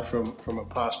God from a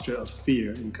posture of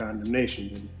fear and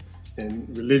condemnation, and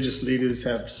religious leaders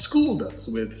have schooled us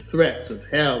with threats of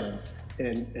hell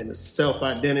and a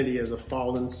self-identity as a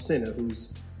fallen sinner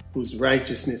whose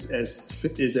righteousness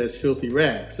is as filthy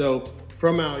rags. So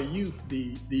from our youth,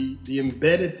 the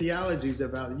embedded theologies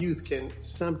of our youth can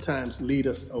sometimes lead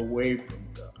us away from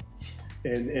God.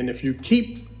 And if you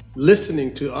keep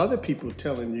listening to other people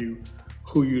telling you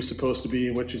who you're supposed to be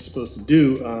and what you're supposed to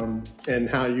do, and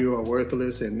how you are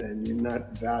worthless and you're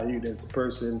not valued as a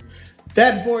person,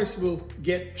 that voice will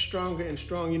get stronger and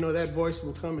stronger. You know, that voice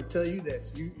will come and tell you that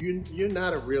you're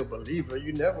not a real believer.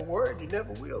 You never were, and you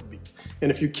never will be. And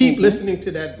if you keep listening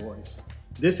to that voice,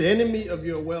 this enemy of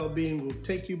your well-being will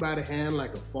take you by the hand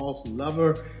like a false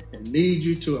lover and lead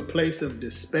you to a place of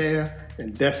despair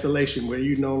and desolation where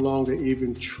you no longer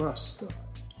even trust God.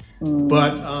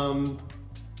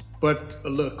 But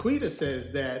Laquita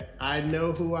says that I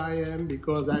know who I am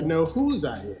because I know whose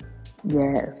I am.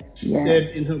 Yes. She said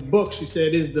in her book, she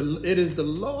said, it is the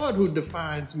Lord who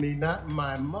defines me, not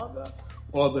my mother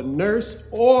or the nurse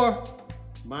or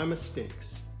my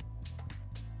mistakes.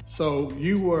 So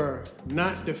you were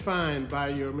not defined by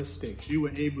your mistakes. You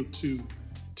were able to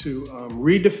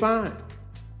redefine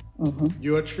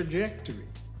your trajectory.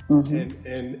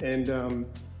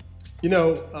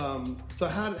 So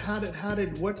how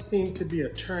did what seemed to be a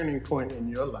turning point in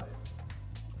your life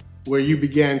where you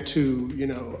began to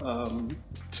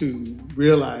to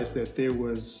realize that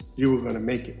you were going to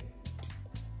make it?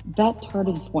 That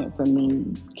turning point for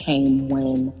me came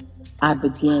when I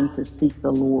began to seek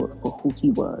the Lord for who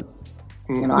He was.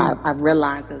 You know, I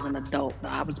realized as an adult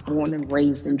that I was born and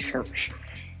raised in church,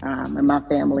 and my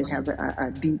family has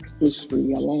a deep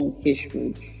history, a long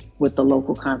history with the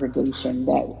local congregation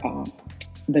that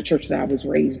the church that I was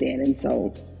raised in, and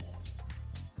so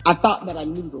I thought that I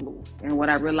knew the Lord, and what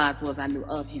I realized was I knew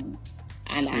of Him,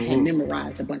 and I had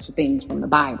memorized a bunch of things from the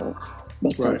Bible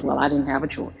because, well, I didn't have a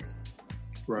choice.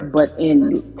 Right. But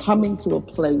in coming to a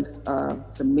place of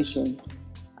submission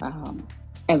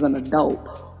as an adult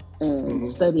and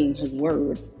studying His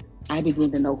Word, I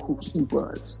began to know who He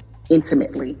was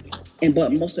intimately,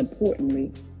 but most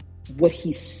importantly, what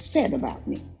He said about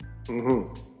me.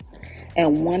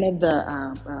 And one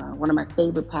of my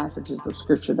favorite passages of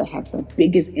Scripture that had the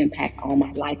biggest impact on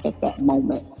my life at that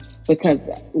moment, because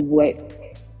what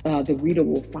the reader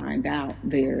will find out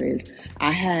there is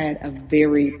I had a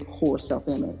very poor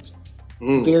self-image.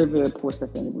 Very, very poor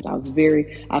self-image.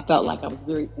 I felt like I was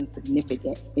very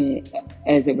insignificant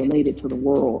as it related to the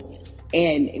world.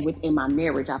 And within my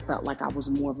marriage, I felt like I was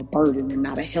more of a burden and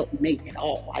not a helpmate at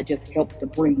all. I just helped to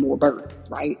bring more burdens,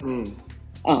 right?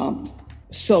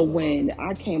 So when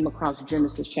I came across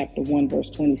Genesis chapter 1, verse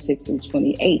 26 and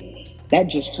 28, that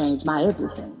just changed my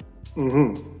everything.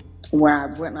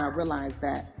 When I realized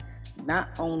that not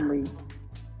only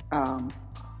am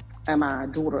I a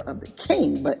daughter of the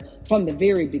King, but from the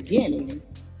very beginning,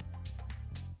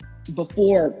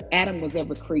 before Adam was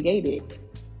ever created,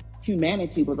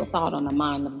 humanity was a thought on the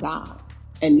mind of God,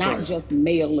 and not just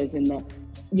male as in the,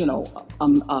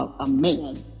 a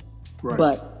man,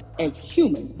 but as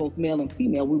humans, both male and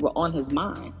female, we were on His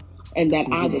mind, and that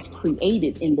I was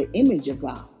created in the image of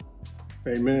God.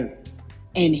 Amen.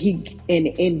 And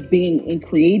in being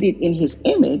created in His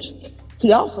image,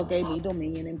 He also gave me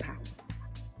dominion and power.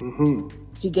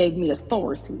 He gave me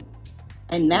authority,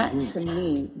 and that to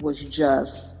me was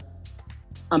just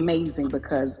amazing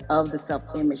because of the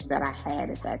self-image that I had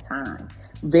at that time.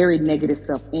 Very negative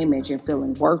self-image and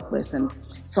feeling worthless. And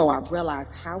so I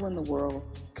realized, how in the world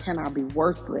can I be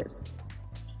worthless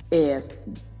if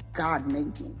God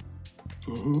made me?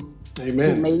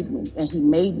 Amen. He made me, and He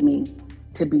made me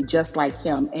to be just like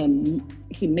Him, and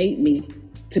He made me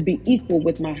to be equal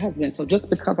with my husband. So just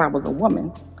because I was a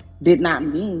woman did not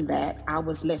mean that I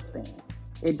was less than.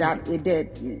 That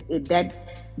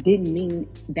didn't mean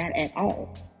that at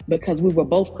all, because we were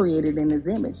both created in His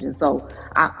image. And so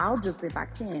I'll just, if I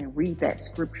can, read that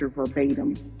scripture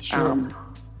verbatim. Sure.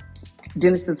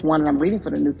 Genesis 1, and I'm reading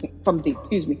from the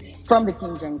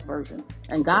King James Version.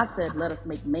 And God said, "Let us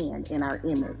make man in our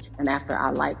image and after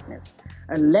our likeness,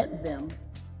 and let them,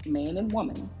 man and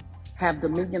woman, have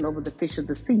dominion over the fish of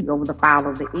the sea, over the fowl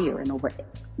of the air, and over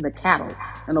the cattle,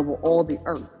 and over all the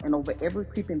earth, and over every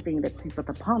creeping thing that creepeth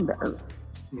upon the earth."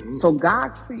 So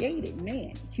God created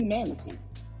man, humanity,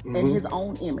 in His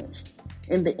own image.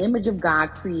 In the image of God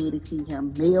created He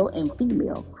him, male and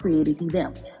female created He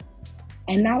them.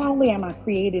 And not only am I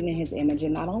created in His image,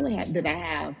 and not only did I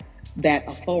have that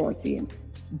authority,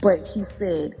 but He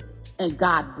said, and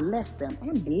God blessed them.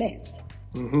 I'm blessed.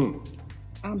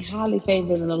 I'm highly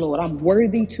favored in the Lord. I'm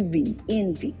worthy to be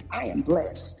in thee. I am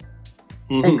blessed.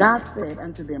 And God said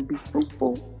unto them, "Be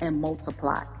fruitful and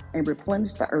multiply, and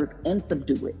replenish the earth and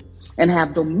subdue it, and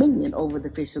have dominion over the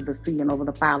fish of the sea, and over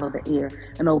the fowl of the air,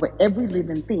 and over every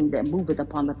living thing that moveth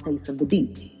upon the face of the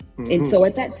deep." And so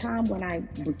at that time when I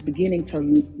was beginning to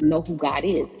know who God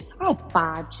is, I had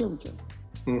 5 children.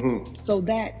 So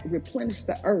that replenish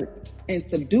the earth and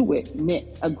subdue it meant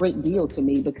a great deal to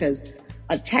me, because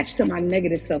attached to my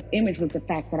negative self-image was the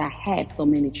fact that I had so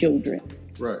many children.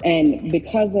 Right. And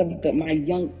because of my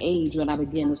young age, when I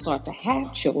began to start to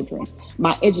have children,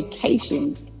 my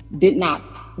education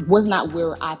was not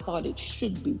where I thought it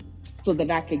should be, so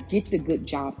that I could get the good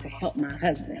job to help my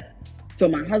husband. So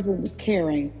my husband was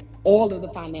carrying all of the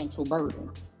financial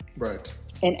burden. Right.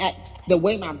 And at the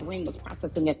way my brain was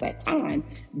processing at that time,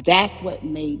 that's what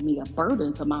made me a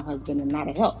burden to my husband and not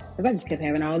a help. Because I just kept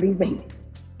having all these babies.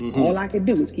 All I could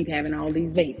do is keep having all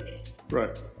these babies.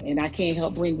 Right. And I can't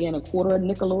help bring in a quarter, a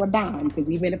nickel, or a dime, because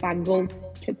even if I go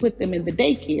to put them in the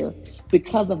daycare,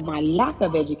 because of my lack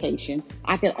of education,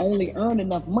 I can only earn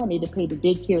enough money to pay the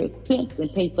daycare expense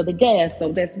and pay for the gas.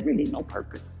 So there's really no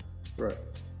purpose. Right.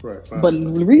 Right. Wow. But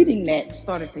reading that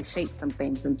started to shape some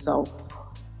things. And so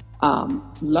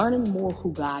learning more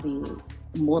who God is,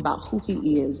 more about who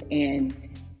He is and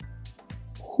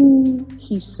who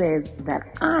He says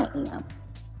that I am,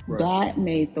 that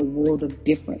made the world of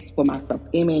difference for my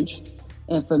self-image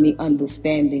and for me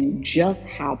understanding just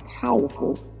how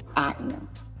powerful I am.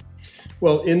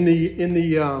 Well, in the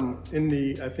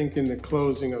I think in the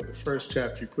closing of the first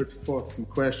chapter, you put forth some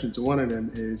questions. One of them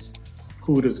is,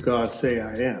 who does God say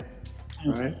I am?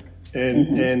 Right?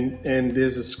 And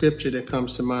there's a scripture that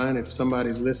comes to mind. If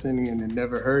somebody's listening and they've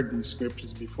never heard these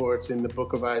scriptures before, it's in the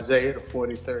book of Isaiah, the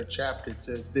 43rd chapter. It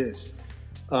says this: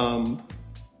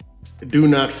 do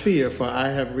not fear, for I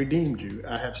have redeemed you.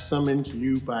 I have summoned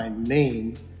you by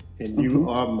name, and you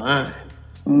are mine.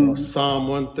 Psalm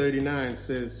 139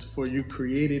 says, for you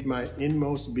created my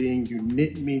inmost being. You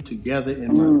knit me together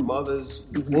in my mother's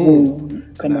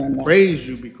womb. And I praise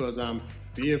you because I'm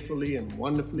fearfully and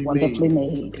wonderfully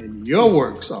made. And your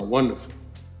works are wonderful.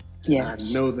 Yes.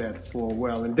 I know that full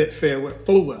well. And that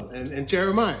full well. And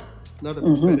Jeremiah, another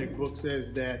prophetic book,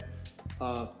 says that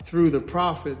through the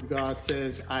prophet, God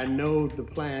says, I know the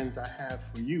plans I have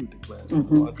for you, declares the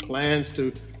Lord. Plans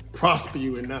to prosper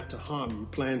you and not to harm you.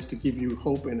 Plans to give you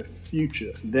hope in a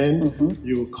future. Then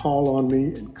you will call on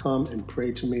me and come and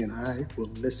pray to me, and I will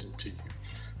listen to you.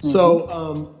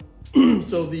 So,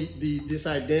 so this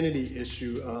identity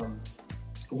issue,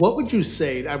 what would you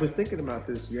say? I was thinking about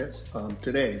this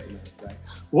today, as a matter of fact.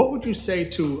 What would you say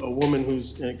to a woman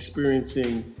who's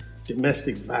experiencing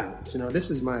domestic violence? You know, this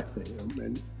is my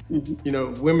thing. And you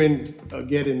know, women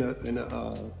get in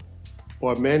a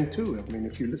or men too. I mean,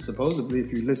 if you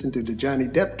listen to the Johnny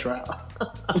Depp trial,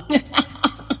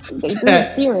 they do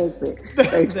experience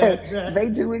it. They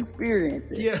do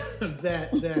experience it. Yeah, that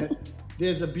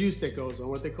there's abuse that goes on,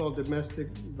 what they call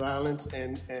domestic violence,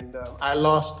 and I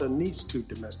lost a niece to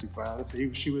domestic violence.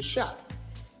 She was shot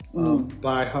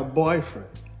by her boyfriend,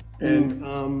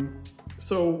 and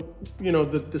so you know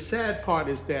the sad part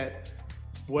is that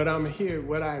what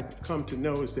I've come to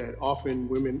know is that often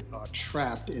women are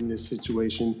trapped in this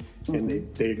situation, and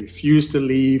they refuse to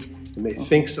leave, and they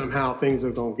think somehow things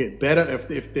are going to get better.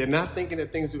 If they're not thinking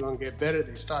that things are going to get better,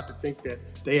 they start to think that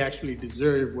they actually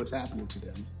deserve what's happening to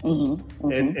them,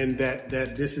 and that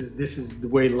this is the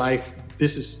way life.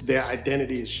 This is their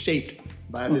identity is shaped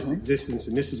by this existence,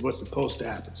 and this is what's supposed to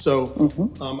happen. So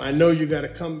I know you got to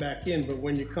come back in, but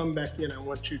when you come back in, I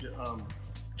want you to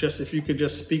if you could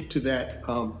just speak to that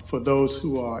for those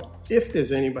who are, if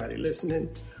there's anybody listening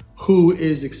who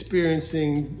is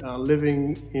experiencing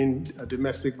living in a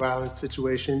domestic violence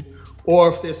situation, or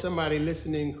if there's somebody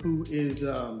listening who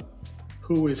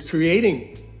is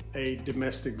creating a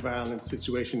domestic violence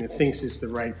situation and thinks it's the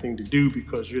right thing to do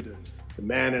because you're the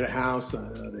man of the house,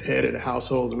 the head of the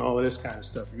household, and all of this kind of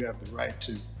stuff. You have the right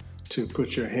to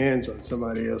put your hands on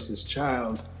somebody else's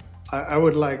child. I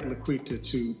would like Laquita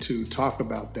to talk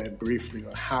about that briefly,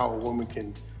 or how a woman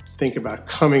can think about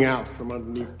coming out from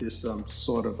underneath this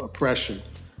sort of oppression.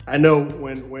 I know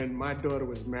when my daughter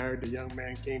was married, a young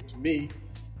man came to me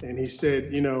and he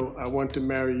said, you know, I want to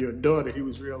marry your daughter. He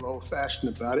was real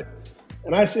old-fashioned about it.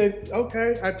 And I said,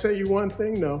 okay, I tell you one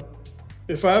thing though.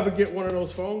 If I ever get one of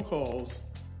those phone calls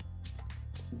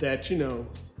that, you know,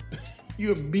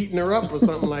 you're beating her up or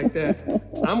something like that,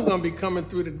 I'm going to be coming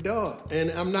through the door, and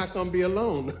I'm not going to be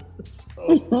alone.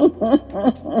 So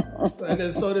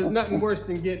there's nothing worse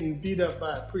than getting beat up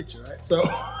by a preacher, right? So,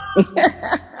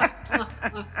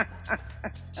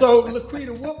 so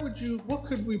Laquita, what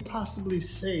could we possibly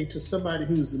say to somebody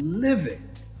who's living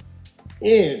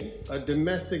in a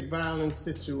domestic violence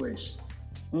situation?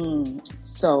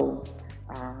 So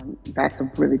that's a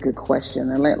really good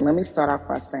question. And let me start off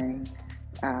by saying,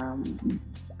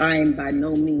 I am by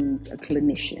no means a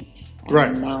clinician. Right.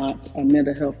 I'm not a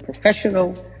mental health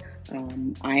professional.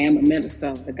 I am a minister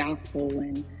of the gospel,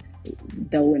 and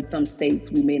though in some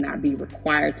states we may not be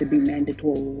required to be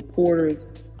mandatory reporters,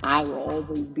 I will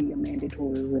always be a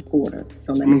mandatory reporter.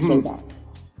 So let me say that.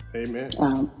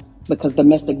 Amen. Because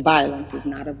domestic violence is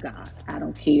not of God. I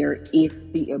don't care if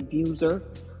the abuser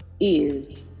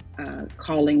is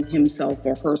calling himself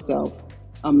or herself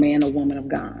a man or woman of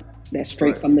God. That's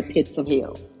straight from the pits of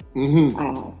hell.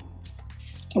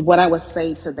 What I would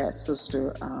say to that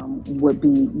sister would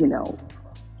be,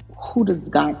 who does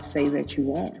God say that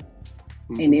you are?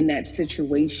 And in that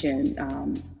situation,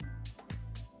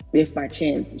 if by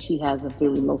chance she has a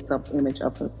very low self-image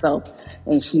of herself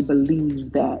and she believes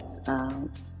that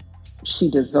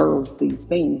she deserves these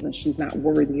things and she's not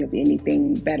worthy of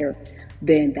anything better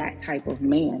than that type of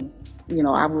man,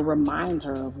 I will remind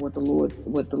her of what the Lord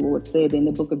said in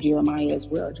the book of Jeremiah as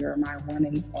well, Jeremiah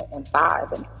 1 and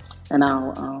 5, and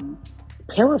I'll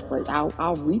paraphrase.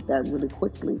 I'll read that really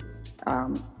quickly.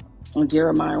 In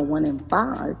Jeremiah 1 and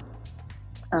 5,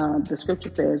 the scripture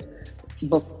says,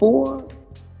 Before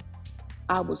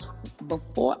I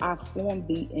formed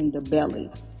thee in the belly,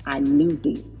 I knew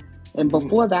thee. And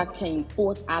before thou came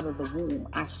forth out of the womb,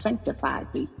 I sanctified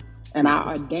thee, and I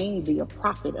ordained thee a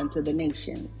prophet unto the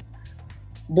nations.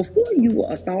 Before you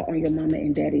were a thought on your mama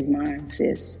and daddy's mind,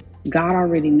 sis, God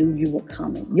already knew you were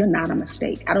coming. You're not a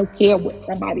mistake. I don't care what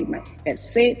somebody might have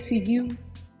said to you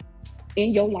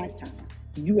in your lifetime.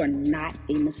 You are not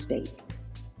a mistake.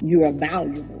 You are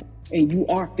valuable, and you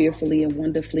are fearfully and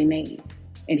wonderfully made.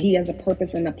 And He has a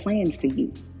purpose and a plan for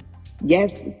you.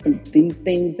 Yes, these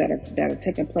things that are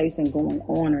taking place and going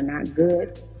on are not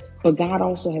good, but God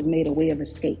also has made a way of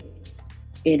escape.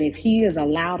 And if He has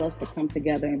allowed us to come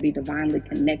together and be divinely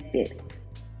connected,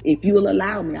 if you will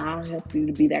allow me, I'll help you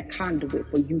to be that conduit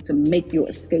for you to make your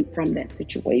escape from that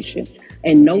situation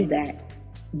and know that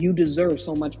you deserve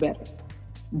so much better.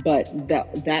 But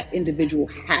that individual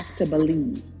has to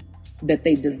believe that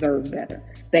they deserve better.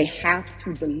 They have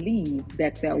to believe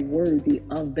that they're worthy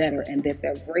of better and that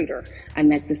they're greater,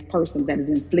 and that this person that is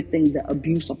inflicting the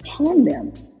abuse upon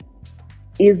them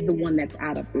is the one that's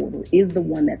out of order, is the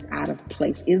one that's out of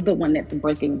place, is the one that's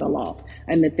breaking the law,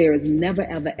 and that there is never,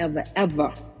 ever, ever,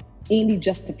 ever any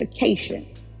justification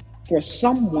for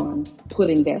someone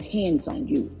putting their hands on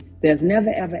you. There's never,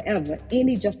 ever, ever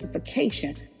any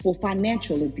justification for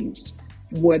financial abuse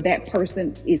where that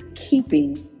person is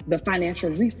keeping the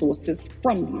financial resources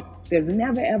from you. There's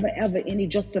never, ever, ever any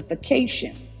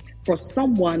justification for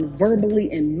someone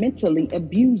verbally and mentally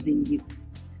abusing you.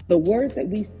 The words that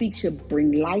we speak should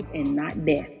bring life and not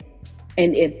death.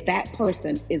 And if that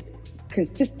person is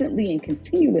consistently and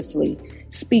continuously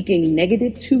speaking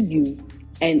negative to you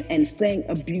and saying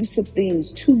abusive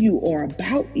things to you or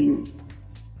about you,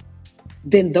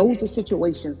 then those are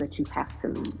situations that you have to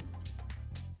leave.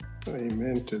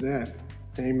 Amen to that.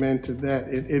 Amen to that.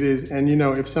 It is, and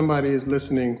if somebody is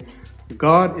listening,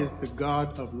 God is the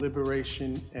God of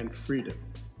liberation and freedom.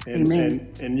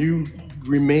 And you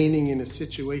remaining in a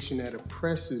situation that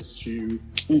oppresses you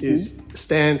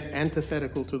stands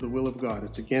antithetical to the will of God.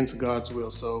 It's against God's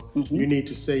will. So you need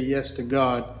to say yes to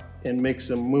God and make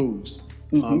some moves.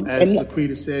 As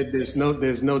Laquita said, there's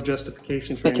no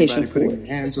justification for anybody putting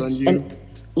their hands on you. And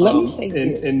let me say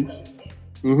this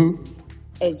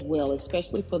as well,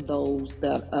 especially for those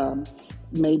that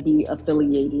may be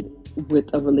affiliated with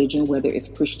a religion, whether it's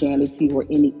Christianity or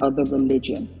any other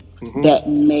religion, that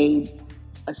may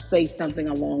say something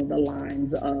along the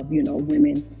lines of,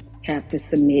 women have to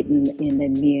submit in the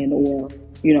men or,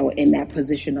 in that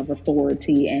position of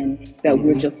authority, and that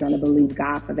we're just going to believe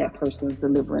God for that person's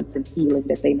deliverance and healing,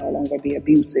 that they no longer be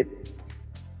abusive.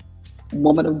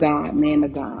 Woman of God, man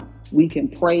of God, we can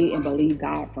pray and believe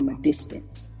God from a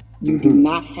distance. You do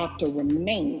not have to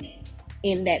remain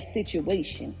in that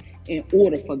situation in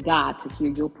order for God to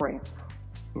hear your prayer.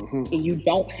 And you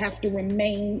don't have to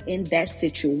remain in that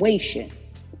situation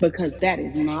because that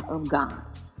is not of God.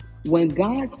 When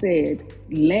God said,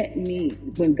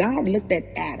 when God looked at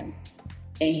Adam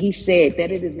and He said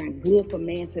that it is not good for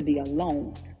man to be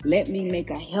alone, let me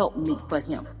make a helpmeet for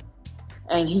him.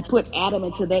 And He put Adam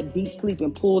into that deep sleep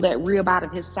and pulled that rib out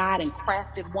of his side and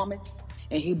crafted woman.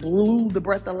 And He blew the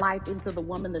breath of life into the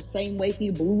woman the same way He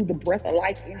blew the breath of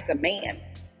life into man.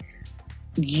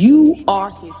 You are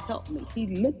His helpmate.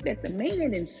 He looked at the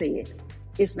man and said,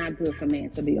 it's not good for man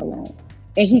to be alone.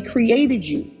 And He created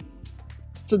you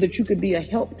so that you could be a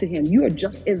help to Him. You are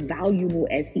just as valuable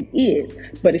as He is.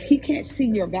 But if He can't see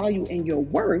your value and your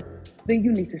worth, then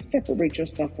you need to separate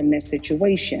yourself from that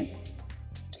situation.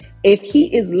 If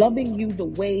He is loving you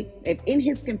if in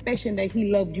His confession that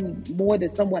He loved you more than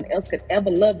someone else could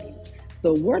ever love you,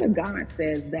 The word of God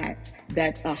says that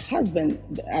a husband,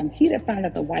 he that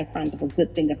findeth a wife findeth a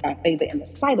good thing and find favor in the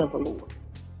sight of the Lord.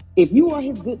 If you are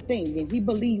his good thing and he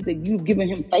believes that you've given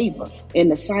him favor in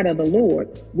the sight of the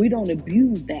Lord, we don't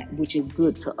abuse that which is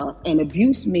good to us. And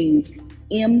abuse means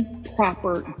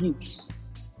improper use.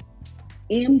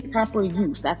 Improper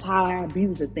use. That's how I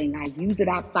abuse a thing. I use it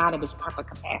outside of its proper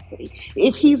capacity.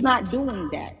 If he's not doing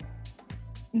that,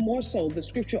 more so, the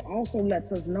scripture also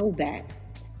lets us know that,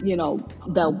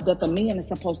 that the man is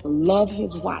supposed to love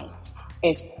his wife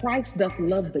as Christ doth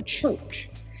love the church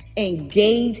and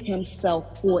gave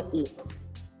himself for it.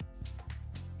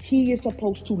 He is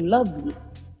supposed to love you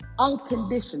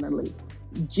unconditionally.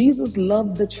 Jesus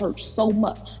loved the church so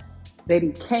much that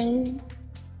he came,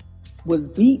 was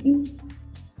beaten,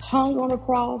 hung on a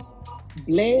cross,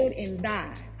 bled and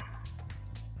died,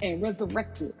 and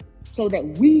resurrected so that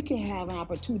we can have an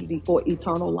opportunity for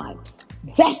eternal life.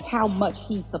 That's how much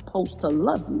he's supposed to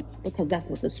love you, because that's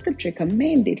what the scripture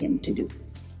commanded him to do.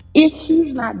 If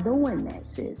he's not doing that,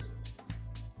 sis,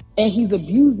 and he's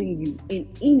abusing you in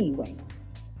any way,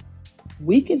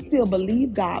 we can still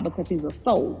believe God because he's a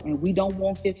soul, and we don't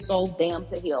want his soul damned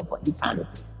to hell for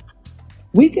eternity.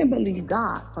 We can believe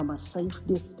God from a safe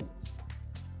distance.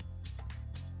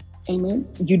 Amen.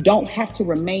 You don't have to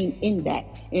remain in that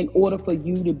in order for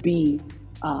you to be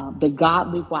the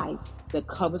godly wife that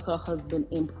covers her husband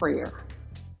in prayer,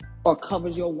 or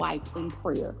covers your wife in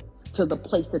prayer to the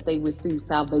place that they receive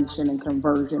salvation and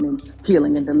conversion and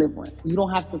healing and deliverance. You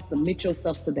don't have to submit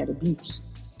yourself to that abuse.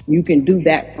 You can do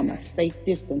that from a safe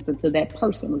distance until that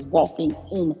person is walking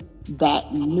in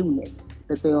that newness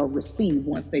that they'll receive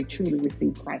once they truly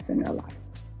receive Christ in their life.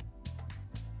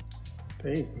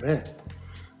 Amen.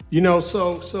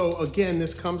 So again,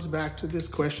 this comes back to this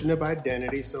question of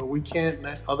identity. So we can't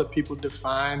let other people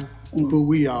define who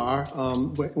we are.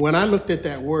 When I looked at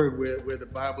that word where the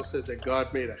Bible says that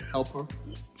God made a helper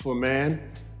for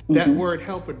man, that word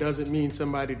helper doesn't mean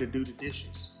somebody to do the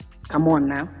dishes. Come on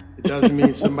now. It doesn't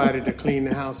mean somebody to clean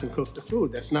the house and cook the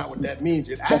food. That's not what that means.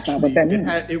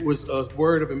 It was a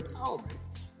word of empowerment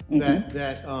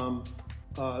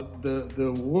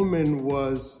the woman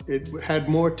it had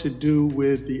more to do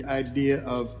with the idea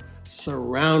of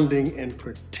surrounding and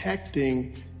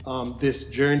protecting this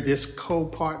journey, this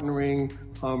co-partnering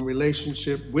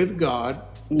relationship with God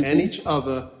and each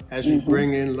other as you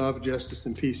bring in love, justice,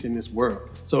 and peace in this world.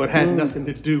 So it had nothing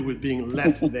to do with being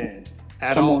less than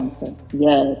at all.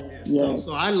 Yes.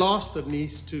 So I lost a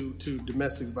niece to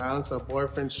domestic violence. Her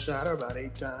boyfriend shot her about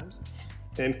 8 times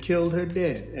and killed her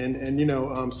dead.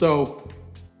 So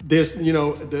there's,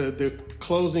 the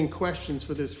closing questions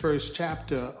for this first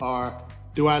chapter are,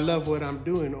 do I love what I'm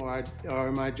doing, or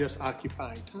am I just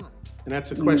occupying time? And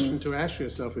that's a question to ask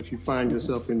yourself if you find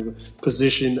yourself in the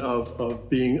position of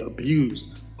being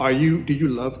abused. Do you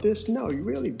love this? No, you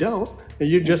really don't. And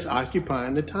you're just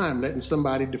occupying the time, letting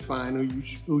somebody define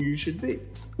who you should be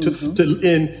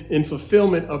in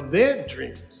fulfillment of their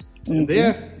dreams. And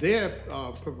their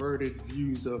perverted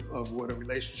views of what a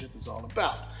relationship is all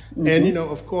about. And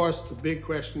of course, the big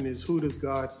question is, who does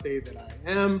God say that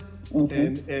I am,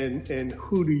 and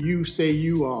who do you say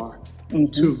you are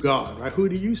to God? Right? Who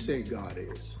do you say God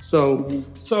is?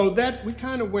 So that we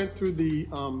kind of went through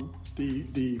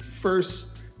the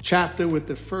first chapter with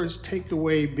the first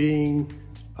takeaway being.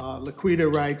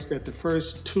 Laquita writes that the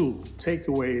first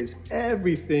takeaway is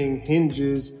everything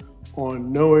hinges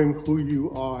on knowing who you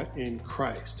are in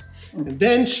Christ. And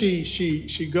then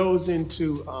she goes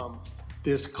into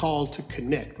this call to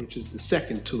connect, which is the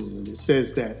second tool. And it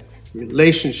says that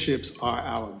relationships are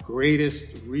our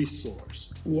greatest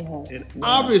resource.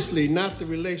 Obviously not the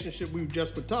relationship we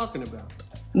just were talking about.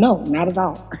 No, not at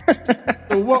all.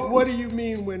 So what do you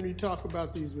mean when we talk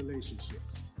about these relationships?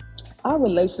 Our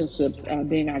relationships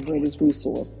being our greatest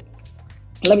resource.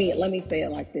 Let me say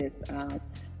it like this.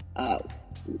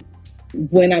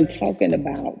 When I'm talking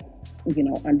about,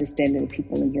 understanding the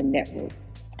people in your network,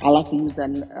 I like to use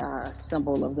the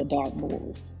symbol of the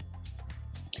dartboard.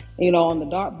 On the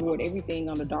dartboard, everything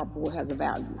on the dartboard has a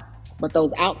value, but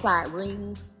those outside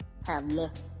rings have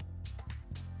less.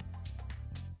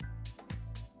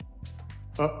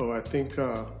 I think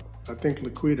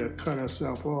Laquita cut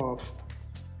herself off,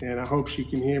 and I hope she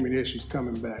can hear me there. She's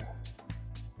coming back.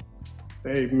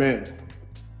 Amen.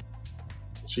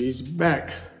 She's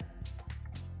back.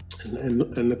 And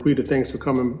Laquita, thanks for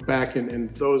coming back. And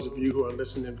those of you who are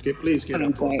listening, please get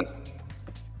on board.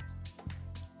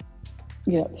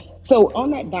 Yeah. So on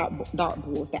that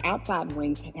dartboard, the outside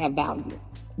rings have value,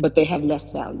 but they have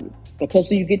less value. The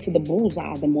closer you get to the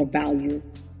bullseye, the more value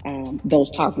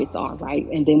those targets are, right?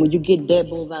 And then when you get dead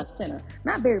bullseye center,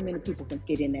 not very many people can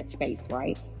get in that space,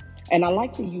 right? And I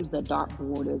like to use the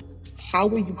dartboard as how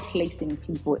are you placing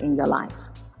people in your life?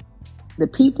 The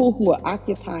people who are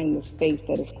occupying the space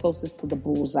that is closest to the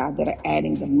bullseye, that are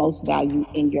adding the most value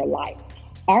in your life,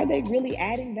 are they really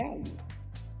adding value?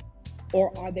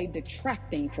 Or are they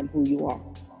detracting from who you are?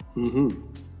 Mm-hmm.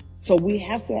 So we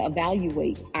have to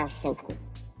evaluate our circle,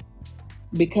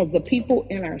 because the people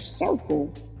in our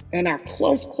circle, in our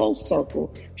close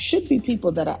circle, should be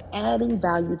people that are adding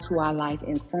value to our life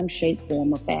in some shape,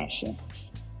 form, or fashion.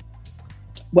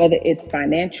 Whether it's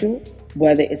financial,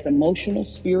 whether it's emotional,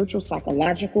 spiritual,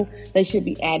 psychological, they should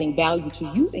be adding value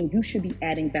to you, and you should be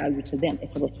adding value to them.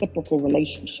 It's a reciprocal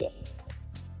relationship.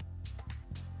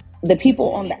 The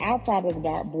people on the outside of the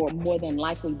dartboard, more than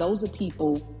likely, those are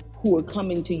people who are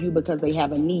coming to you because they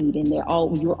have a need, and you're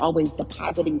always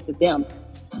depositing to them.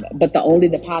 But the only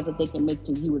deposit they can make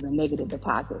to you is a negative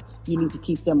deposit. You need to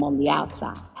keep them on the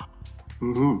outside.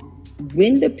 Mm-hmm.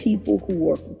 When the people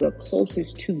who are the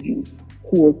closest to you,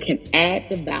 who can add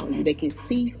the value, they can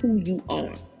see who you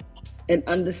are and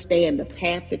understand the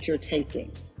path that you're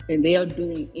taking, and they are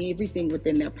doing everything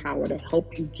within their power to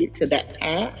help you get to that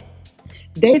path,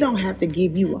 they don't have to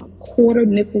give you a quarter,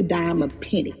 nickel, dime, a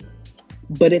penny.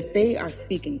 But if they are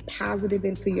speaking positive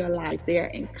into your life, they're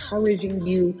encouraging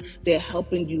you, they're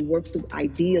helping you work through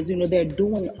ideas, they're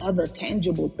doing other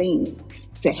tangible things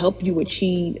to help you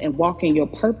achieve and walk in your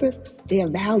purpose, they're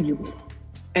valuable.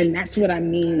 And that's what I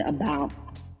mean about,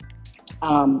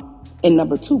 and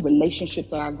number 2,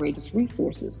 relationships are our greatest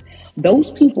resources.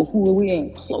 Those people who we're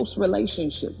in close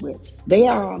relationship with, they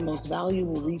are our most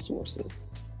valuable resources.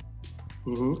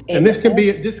 Mm-hmm. And this can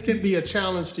be a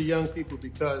challenge to young people,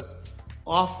 because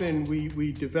often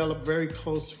we develop very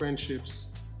close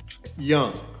friendships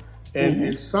young.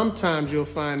 And sometimes you'll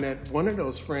find that one of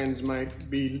those friends might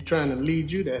be trying to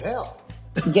lead you to hell.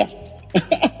 Yes.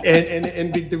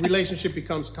 and the relationship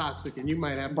becomes toxic, and you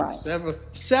might have to Right.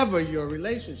 sever your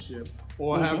relationship,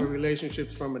 or have a relationship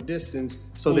from a distance,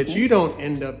 so that you don't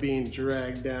end up being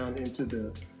dragged down into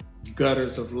the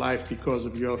gutters of life because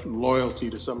of your loyalty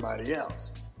to somebody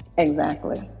else.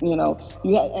 Exactly. You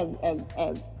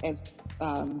as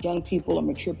young people or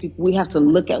mature people, we have to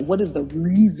look at what is the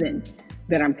reason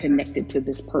that I'm connected to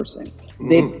this person.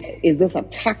 Is this a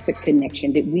toxic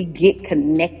connection? Did we get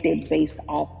connected based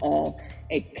off of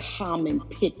a common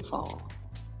pitfall,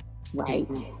 right?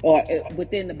 Or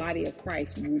within the body of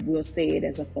Christ, we'll say it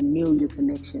as a familiar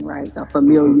connection, right? A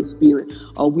familiar spirit.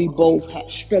 Or we both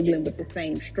struggling with the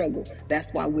same struggle.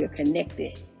 That's why we're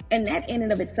connected. And that in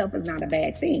and of itself is not a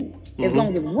bad thing, as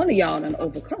long as one of y'all done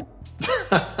overcome.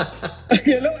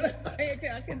 You know what I'm saying?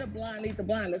 I can the blind lead the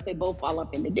blind, unless they both fall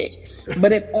up in the ditch.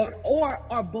 But if or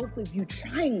are both of you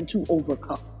trying to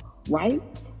overcome, right?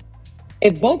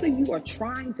 If both of you are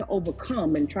trying to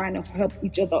overcome and trying to help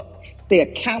each other stay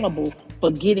accountable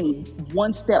for getting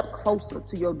one step closer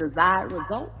to your desired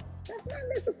result, that's not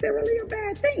necessarily a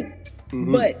bad thing.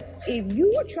 But if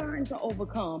you are trying to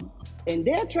overcome and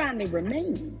they're trying to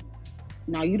remain,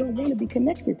 now you don't want to be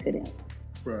connected to them.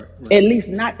 Right. At least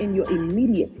not in your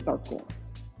immediate circle.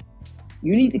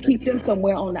 You need to keep them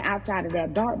somewhere on the outside of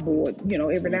that dartboard.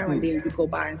 Every now and then you go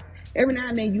by, and every now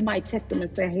and then you might text them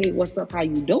and say, "Hey, what's up? How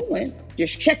you doing?"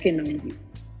 Just checking on you,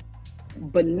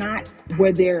 but not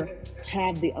where they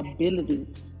have the ability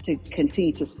to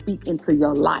continue to speak into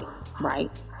your life,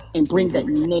 right, and bring that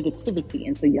negativity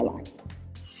into your life.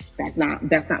 That's not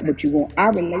what you want.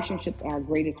 Our relationships are our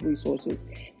greatest resources.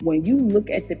 When you look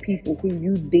at the people who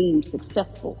you deem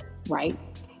successful, right,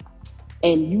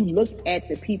 and you look at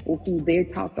the people who they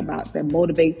talk about that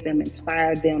motivates them,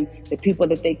 inspire them, the people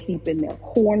that they keep in their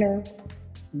corner,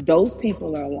 those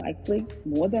people are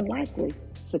more than likely,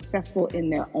 successful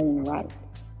in their own right.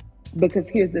 Because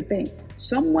here's the thing,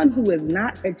 someone who has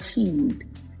not achieved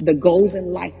the goals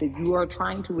in life that you are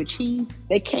trying to achieve,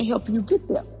 they can't help you get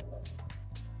there.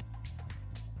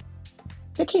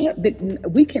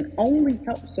 We can only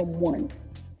help someone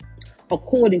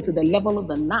according to the level of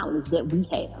the knowledge that we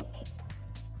have.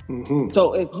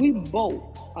 So if we both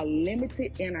are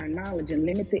limited in our knowledge and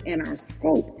limited in our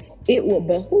scope, it will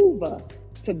behoove us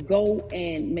to go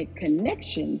and make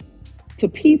connections to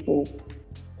people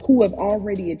who have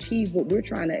already achieved what we're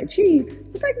trying to achieve,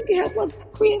 so they can help us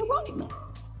create alignment.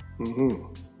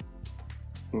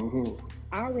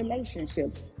 Our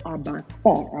relationships are by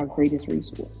far our greatest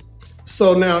resource.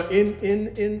 So now,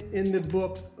 in the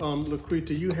book,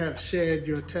 Laquita, you have shared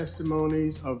your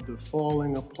testimonies of the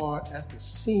falling apart at the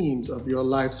seams of your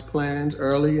life's plans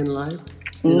early in life.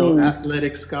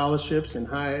 Athletic scholarships and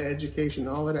higher education,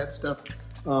 all of that stuff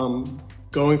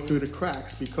going through the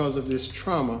cracks because of this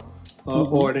trauma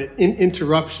or an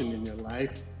interruption in your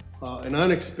life, an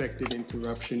unexpected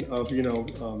interruption of,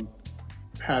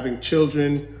 having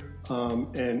children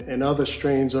and other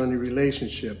strains on your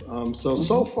relationship.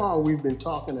 So far we've been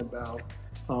talking about,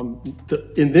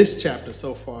 in this chapter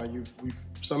so far, we've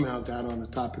somehow got on the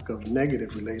topic of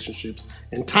negative relationships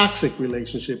and toxic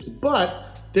relationships,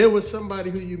 but there was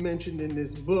somebody who you mentioned in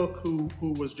this book who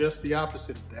was just the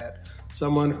opposite of that,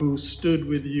 someone who stood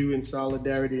with you in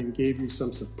solidarity and gave you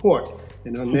some support.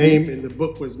 And her name in the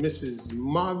book was Mrs.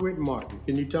 Margaret Martin.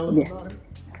 Can you tell us about her?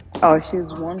 Oh, she's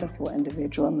a wonderful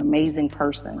individual, an amazing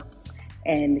person.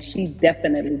 And she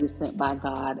definitely was sent by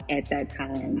God at that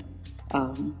time.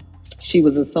 She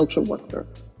was a social worker.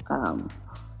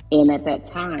 And at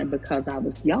that time, because I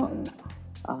was young,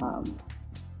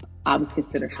 I was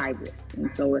considered high risk.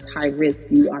 And so as high risk,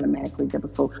 you automatically get a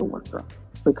social worker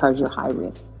because you're high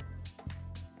risk.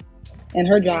 And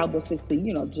her job was to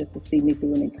see, just to see me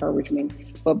through an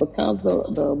encouragement. But because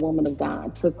the woman of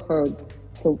God took her,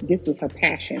 this was her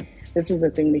passion. This was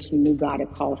the thing that she knew God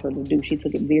had called her to do. She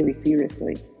took it very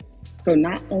seriously. So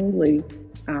not only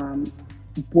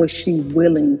was she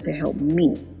willing to help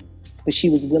me, but she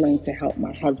was willing to help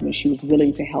my husband. She was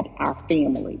willing to help our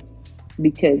families.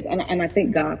 Because, and I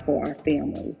thank God for our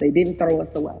families. They didn't throw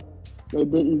us away. They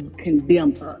didn't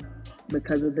condemn us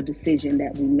because of the decision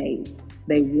that we made.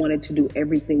 They wanted to do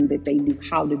everything that they knew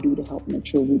how to do to help make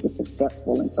sure we were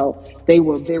successful. And so they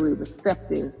were very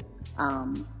receptive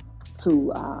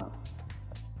to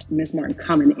Miss Martin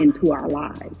coming into our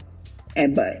lives.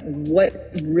 But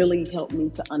what really helped me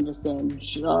to understand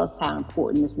just how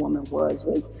important this woman was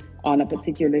on a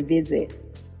particular visit,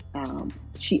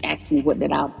 she asked me, what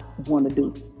did I want to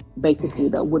do? Basically,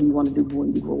 the what do you want to do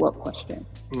when you grow up question.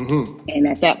 And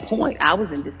at that point, I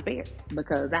was in despair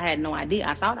because I had no idea.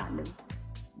 I thought I knew.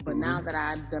 But now that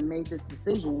I've made this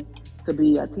decision to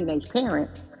be a teenage parent,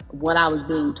 what I was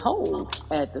being told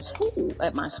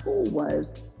at my school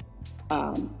was,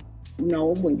 no,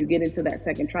 when you get into that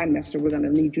second trimester, we're going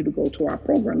to need you to go to our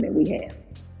program that we have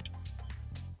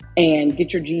and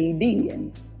get your GED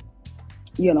and,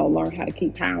 learn how to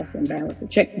keep house and balance a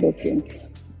checkbook. And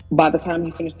by the time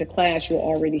you finish the class, you'll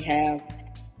already have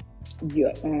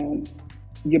your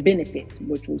benefits,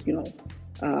 which was,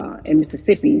 in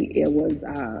Mississippi, it was,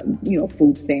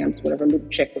 food stamps, whatever little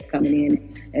check was coming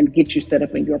in, and get you set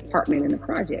up in your apartment in the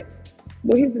project.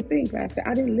 Well, here's the thing, Pastor,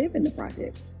 I didn't live in the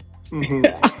project.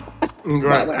 Right.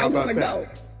 How about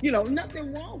that?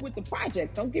 Nothing wrong with the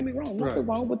projects. Don't get me wrong. Nothing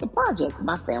wrong with the projects.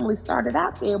 My family started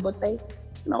out there, but they,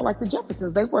 like the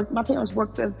Jeffersons, my parents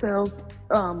worked themselves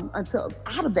until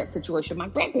out of that situation. My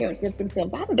grandparents worked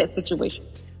themselves out of that situation.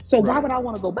 So why would I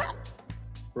want to go back?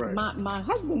 Right. My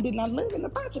husband did not live in the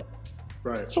project.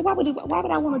 Right. So why would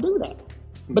I want to do that?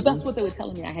 But that's what they were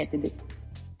telling me I had to do.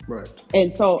 Right.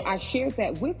 And so I shared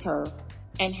that with her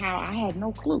and how I had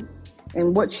no clue.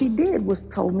 And what she did was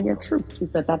told me a truth. She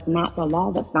said, that's not the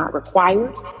law. That's not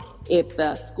required. If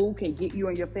the school can get you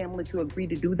and your family to agree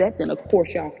to do that, then of course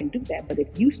y'all can do that. But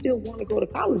if you still want to go to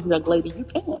college, young lady, you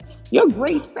can. Your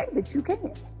grades say that you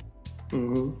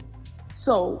can.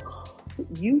 So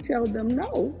you tell them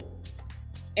no,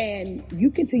 and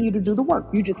you continue to do the work.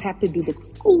 You just have to do the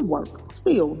school work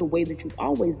still the way that you've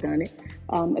always done it,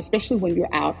 especially when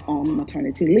you're out on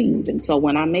maternity leave. And so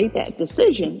when I made that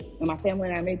decision, and my family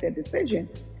and I made that decision,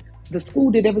 the school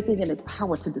did everything in its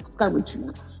power to discourage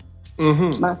me.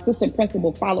 My assistant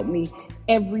principal followed me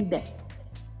every day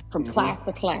from class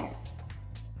to class,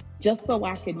 just so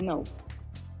I could know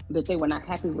that they were not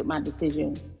happy with my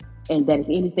decision, and that if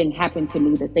anything happened to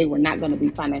me, that they were not going to be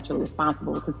financially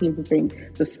responsible. Because here's the thing,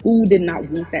 the school did not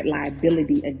want that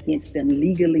liability against them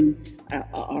legally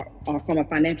or from a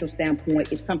financial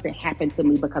standpoint if something happened to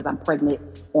me because I'm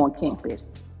pregnant on campus.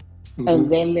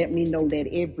 And they let me know that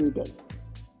every day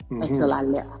until I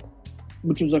left,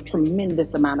 which was a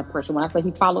tremendous amount of pressure. When I say he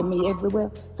followed me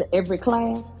everywhere to every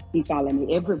class, he followed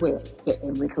me everywhere to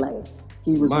every class.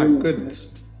 He was My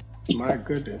goodness.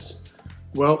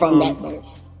 Well, from that day.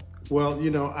 Well,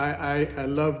 I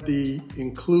love the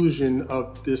inclusion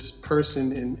of this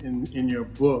person in your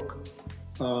book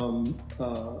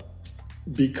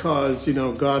because,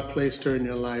 God placed her in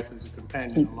your life as a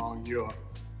companion along your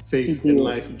faith and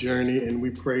life journey. And we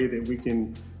pray that we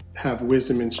can have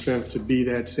wisdom and strength to be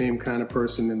that same kind of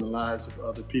person in the lives of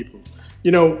other people.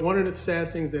 One of the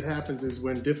sad things that happens is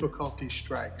when difficulty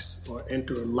strikes or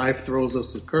life throws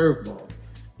us a curveball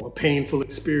or painful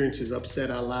experiences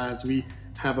upset our lives, we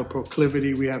have a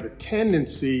proclivity, we have a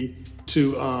tendency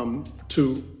to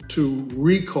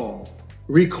recall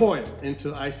recoil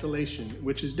into isolation,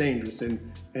 which is dangerous.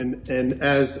 And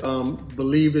as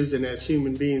believers and as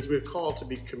human beings, we're called to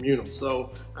be communal.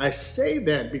 So I say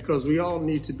that because we all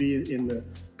need to be in the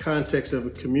context of a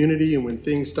community, and when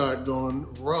things start going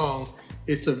wrong,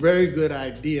 it's a very good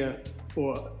idea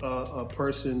for a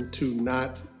person to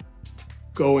not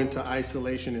go into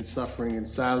isolation and suffering and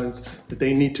silence, but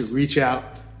they need to reach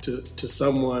out to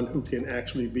someone who can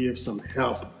actually be of some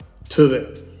help to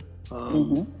them.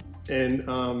 And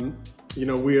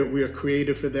we are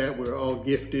created for that. We're all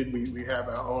gifted. We have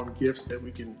our own gifts that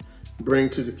we can bring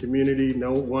to the community.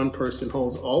 No one person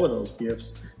holds all of those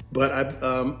gifts. But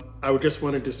I would just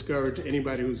want to discourage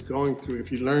anybody who's going through,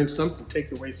 if you learn something,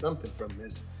 take away something from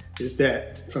this, is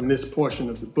that from this portion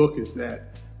of the book is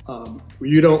that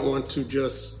you don't want to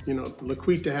just,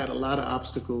 Laquita had a lot of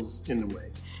obstacles in the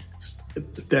way,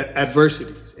 that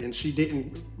adversities, and she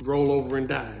didn't roll over and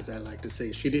die, as I like to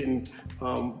say. She didn't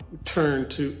turn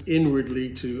to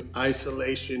inwardly to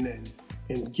isolation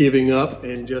and giving up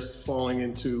and just falling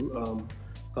into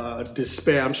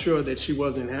despair. I'm sure that she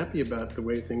wasn't happy about the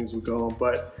way things were going,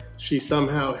 but she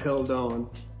somehow held on,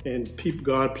 and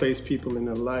God placed people in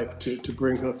her life to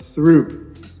bring her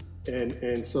through.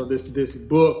 And so this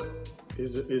book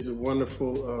is a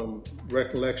wonderful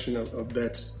recollection of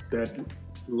that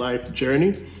life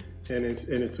journey, and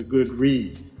it's a good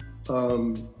read.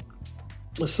 What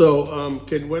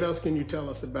else can you tell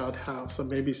us about how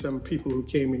maybe some people who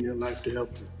came in your life to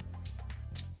help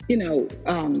you?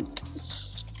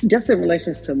 Just in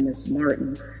relation to Miss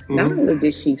Martin, not only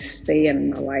did she stay in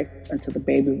my life until the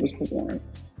baby was born,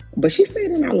 but she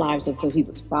stayed in our lives until he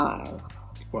was 5.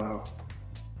 Wow.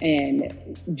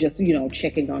 And just,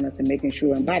 checking on us and making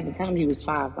sure. And by the time he was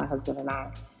 5, my husband and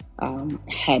I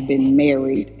had been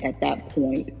married at that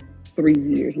point 3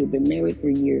 years. We'd been married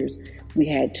 3 years. We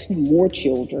had 2 more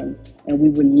children, and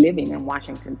we were living in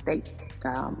Washington State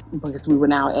because we were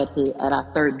now at our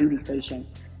 3rd duty station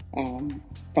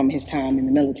from his time in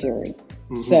the military.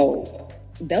 So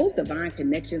those divine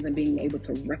connections and being able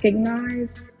to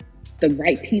recognize the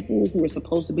right people who are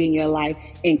supposed to be in your life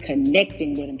and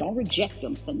connecting with them. Don't reject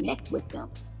them, connect with them.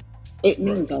 It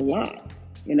means a lot,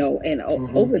 and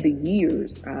over the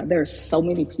years, there are so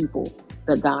many people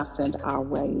that God sent our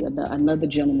way. Another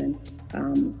gentleman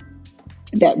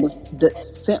that was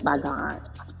sent by God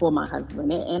for my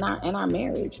husband and our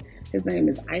marriage. His name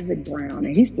is Isaac Brown,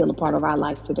 and he's still a part of our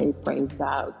life today, praise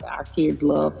God. Our kids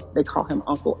they call him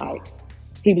Uncle Ike.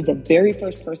 He was the very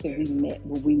first person we met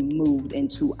when we moved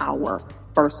into our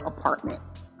first apartment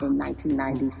in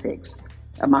 1996.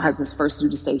 My husband's first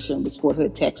duty station was Fort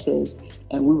Hood, Texas,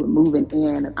 and we were moving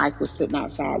in, and Ike was sitting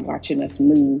outside watching us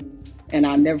move. And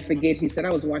I'll never forget, he said,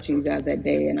 I was watching you guys that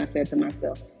day, and I said to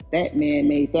myself, that man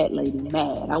made that lady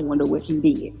mad. I wonder what he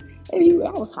did. And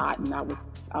I was hot, and I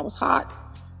was hot.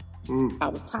 I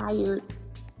was tired,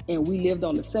 and we lived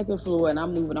on the 2nd floor, and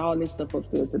I'm moving all this stuff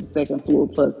upstairs to the 2nd floor,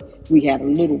 plus we had a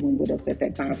little one with us at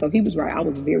that time. So he was right. I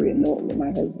was very annoyed with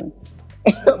my husband.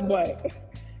 But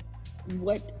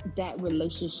what that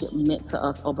relationship meant to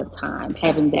us over time,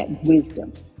 having that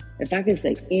wisdom. If I can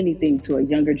say anything to a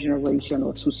younger generation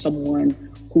or to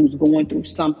someone who's going through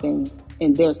something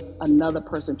and there's another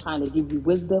person trying to give you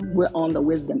wisdom, we're on the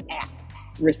Wisdom app.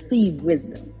 Receive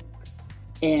wisdom.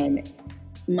 And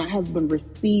my husband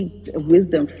received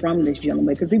wisdom from this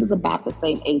gentleman because he was about the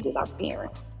same age as our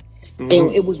parents.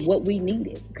 And it was what we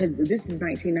needed because this is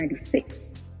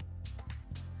 1996.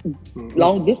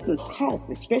 Long distance cost,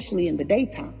 especially in the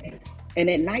daytime. And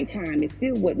at nighttime, it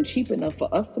still wasn't cheap enough for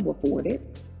us to afford it.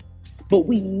 But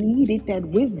we needed that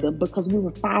wisdom because we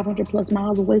were 500 plus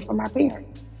miles away from our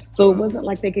parents. So it wasn't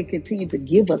like they could continue to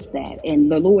give us that.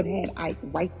 And the Lord had Ike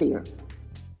right there.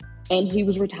 And he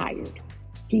was retired.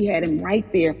 He had him right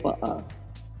there for us.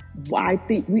 I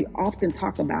think we often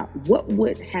talk about what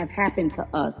would have happened to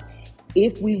us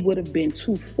if we would have been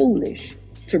too foolish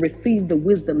to receive the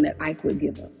wisdom that Ike would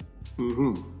give us.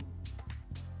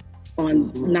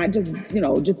 On not just,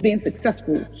 just being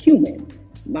successful humans,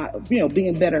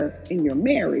 being better in your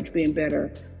marriage, being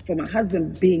better for my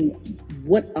husband, being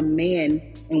what a man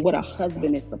and what a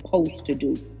husband is supposed to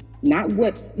do. Not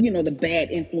what, the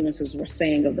bad influences were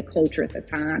saying of the culture at the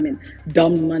time and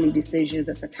dumb money decisions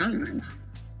at the time.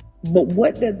 But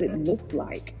what does it look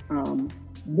like?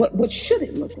 What should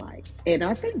it look like? And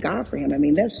I thank God for him. I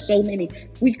mean, there's so many,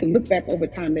 we can look back over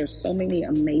time, there's so many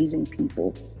amazing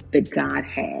people that God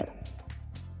had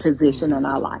positioned in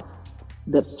our life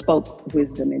that spoke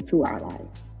wisdom into our life,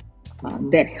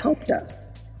 that helped us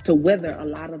to weather a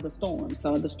lot of the storms.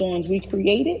 Some of the storms we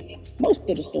created, most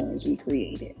of the storms we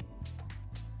created.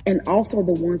 And also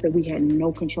the ones that we had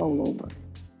no control over.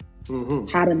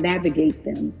 how to navigate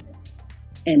them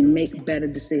and make better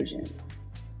decisions.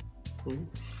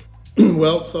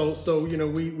 Well, so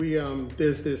we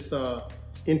there's this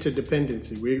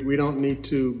interdependency. We don't need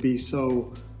to be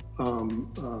so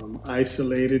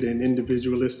isolated and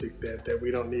individualistic that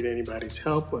we don't need anybody's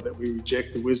help or that we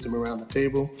reject the wisdom around the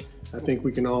table. I think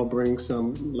we can all bring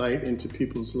some light into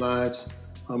people's lives.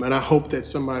 And I hope that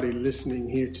somebody listening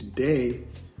here today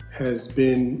has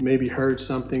maybe heard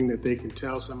something that they can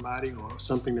tell somebody, or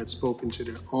something that's spoken to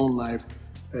their own life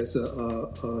as a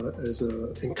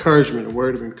encouragement, a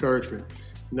word of encouragement.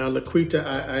 Now, Laquita,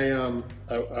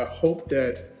 I hope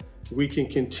that we can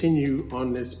continue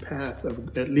on this path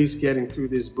of at least getting through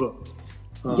this book.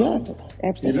 Yes,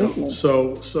 absolutely. I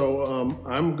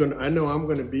know I'm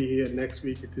gonna be here next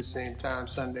week at the same time,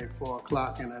 Sunday,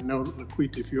 4:00. And I know,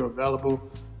 Laquita, if you're available,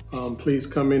 please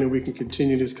come in and we can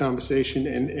continue this conversation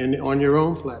and on your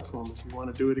own platform if you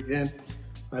want to do it again.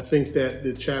 I think that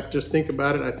just think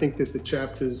about it. I think that the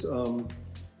chapters,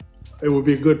 it would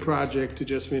be a good project to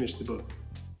just finish the book.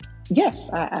 Yes,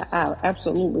 I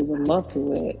absolutely would love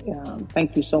to.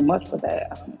 Thank you so much for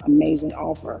that amazing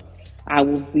offer. I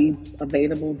will be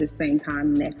available this same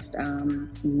time next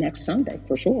Sunday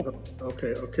for sure.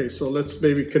 Okay. So let's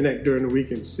maybe connect during the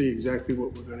week and see exactly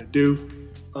what we're going to do.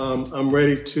 I'm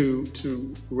ready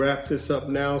to wrap this up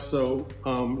now. So,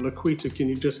 Laquita, can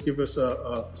you just give us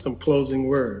some closing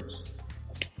words?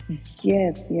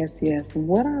 Yes.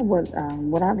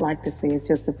 What I'd like to say is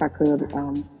just, if I could,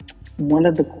 one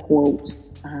of the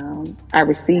quotes, I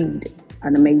received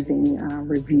an amazing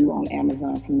review on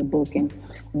Amazon from the book, and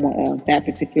that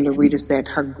particular reader said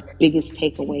her biggest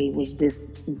takeaway was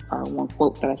this one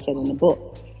quote that I said in the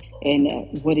book.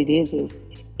 And what it is it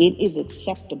is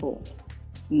acceptable,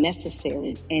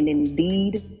 necessary, and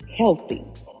indeed healthy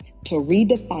to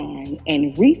redefine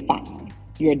and refine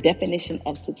your definition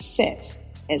of success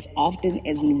as often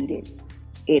as needed.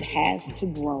 It has to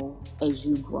grow as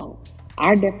you grow.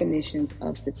 Our definitions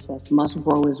of success must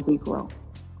grow as we grow.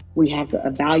 We have to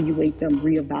evaluate them,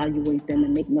 reevaluate them,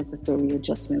 and make necessary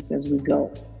adjustments as we go,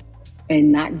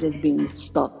 and not just being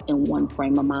stuck in one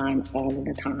frame of mind all of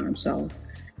the time. So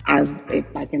if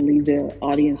I can leave the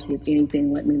audience with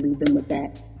anything, let me leave them with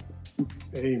that.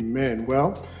 Amen.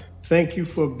 Well, thank you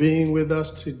for being with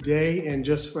us today. And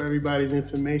just for everybody's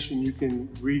information, you can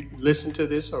listen to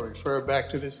this or refer back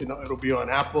to this. It'll be on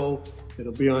Apple,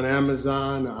 it'll be on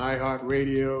Amazon,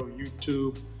 iHeartRadio,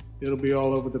 YouTube. It'll be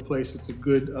all over the place. It's a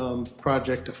good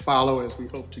project to follow as we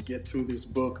hope to get through this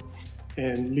book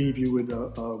and leave you with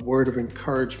a word of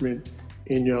encouragement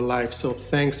in your life. So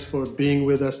thanks for being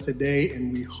with us today,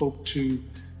 and we hope to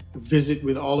visit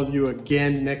with all of you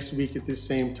again next week at this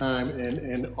same time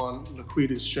and on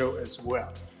Laquita's show as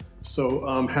well. So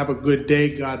have a good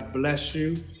day. God bless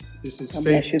you. This is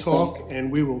Faith Talk,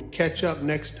 and we will catch up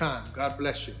next time. God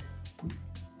bless you.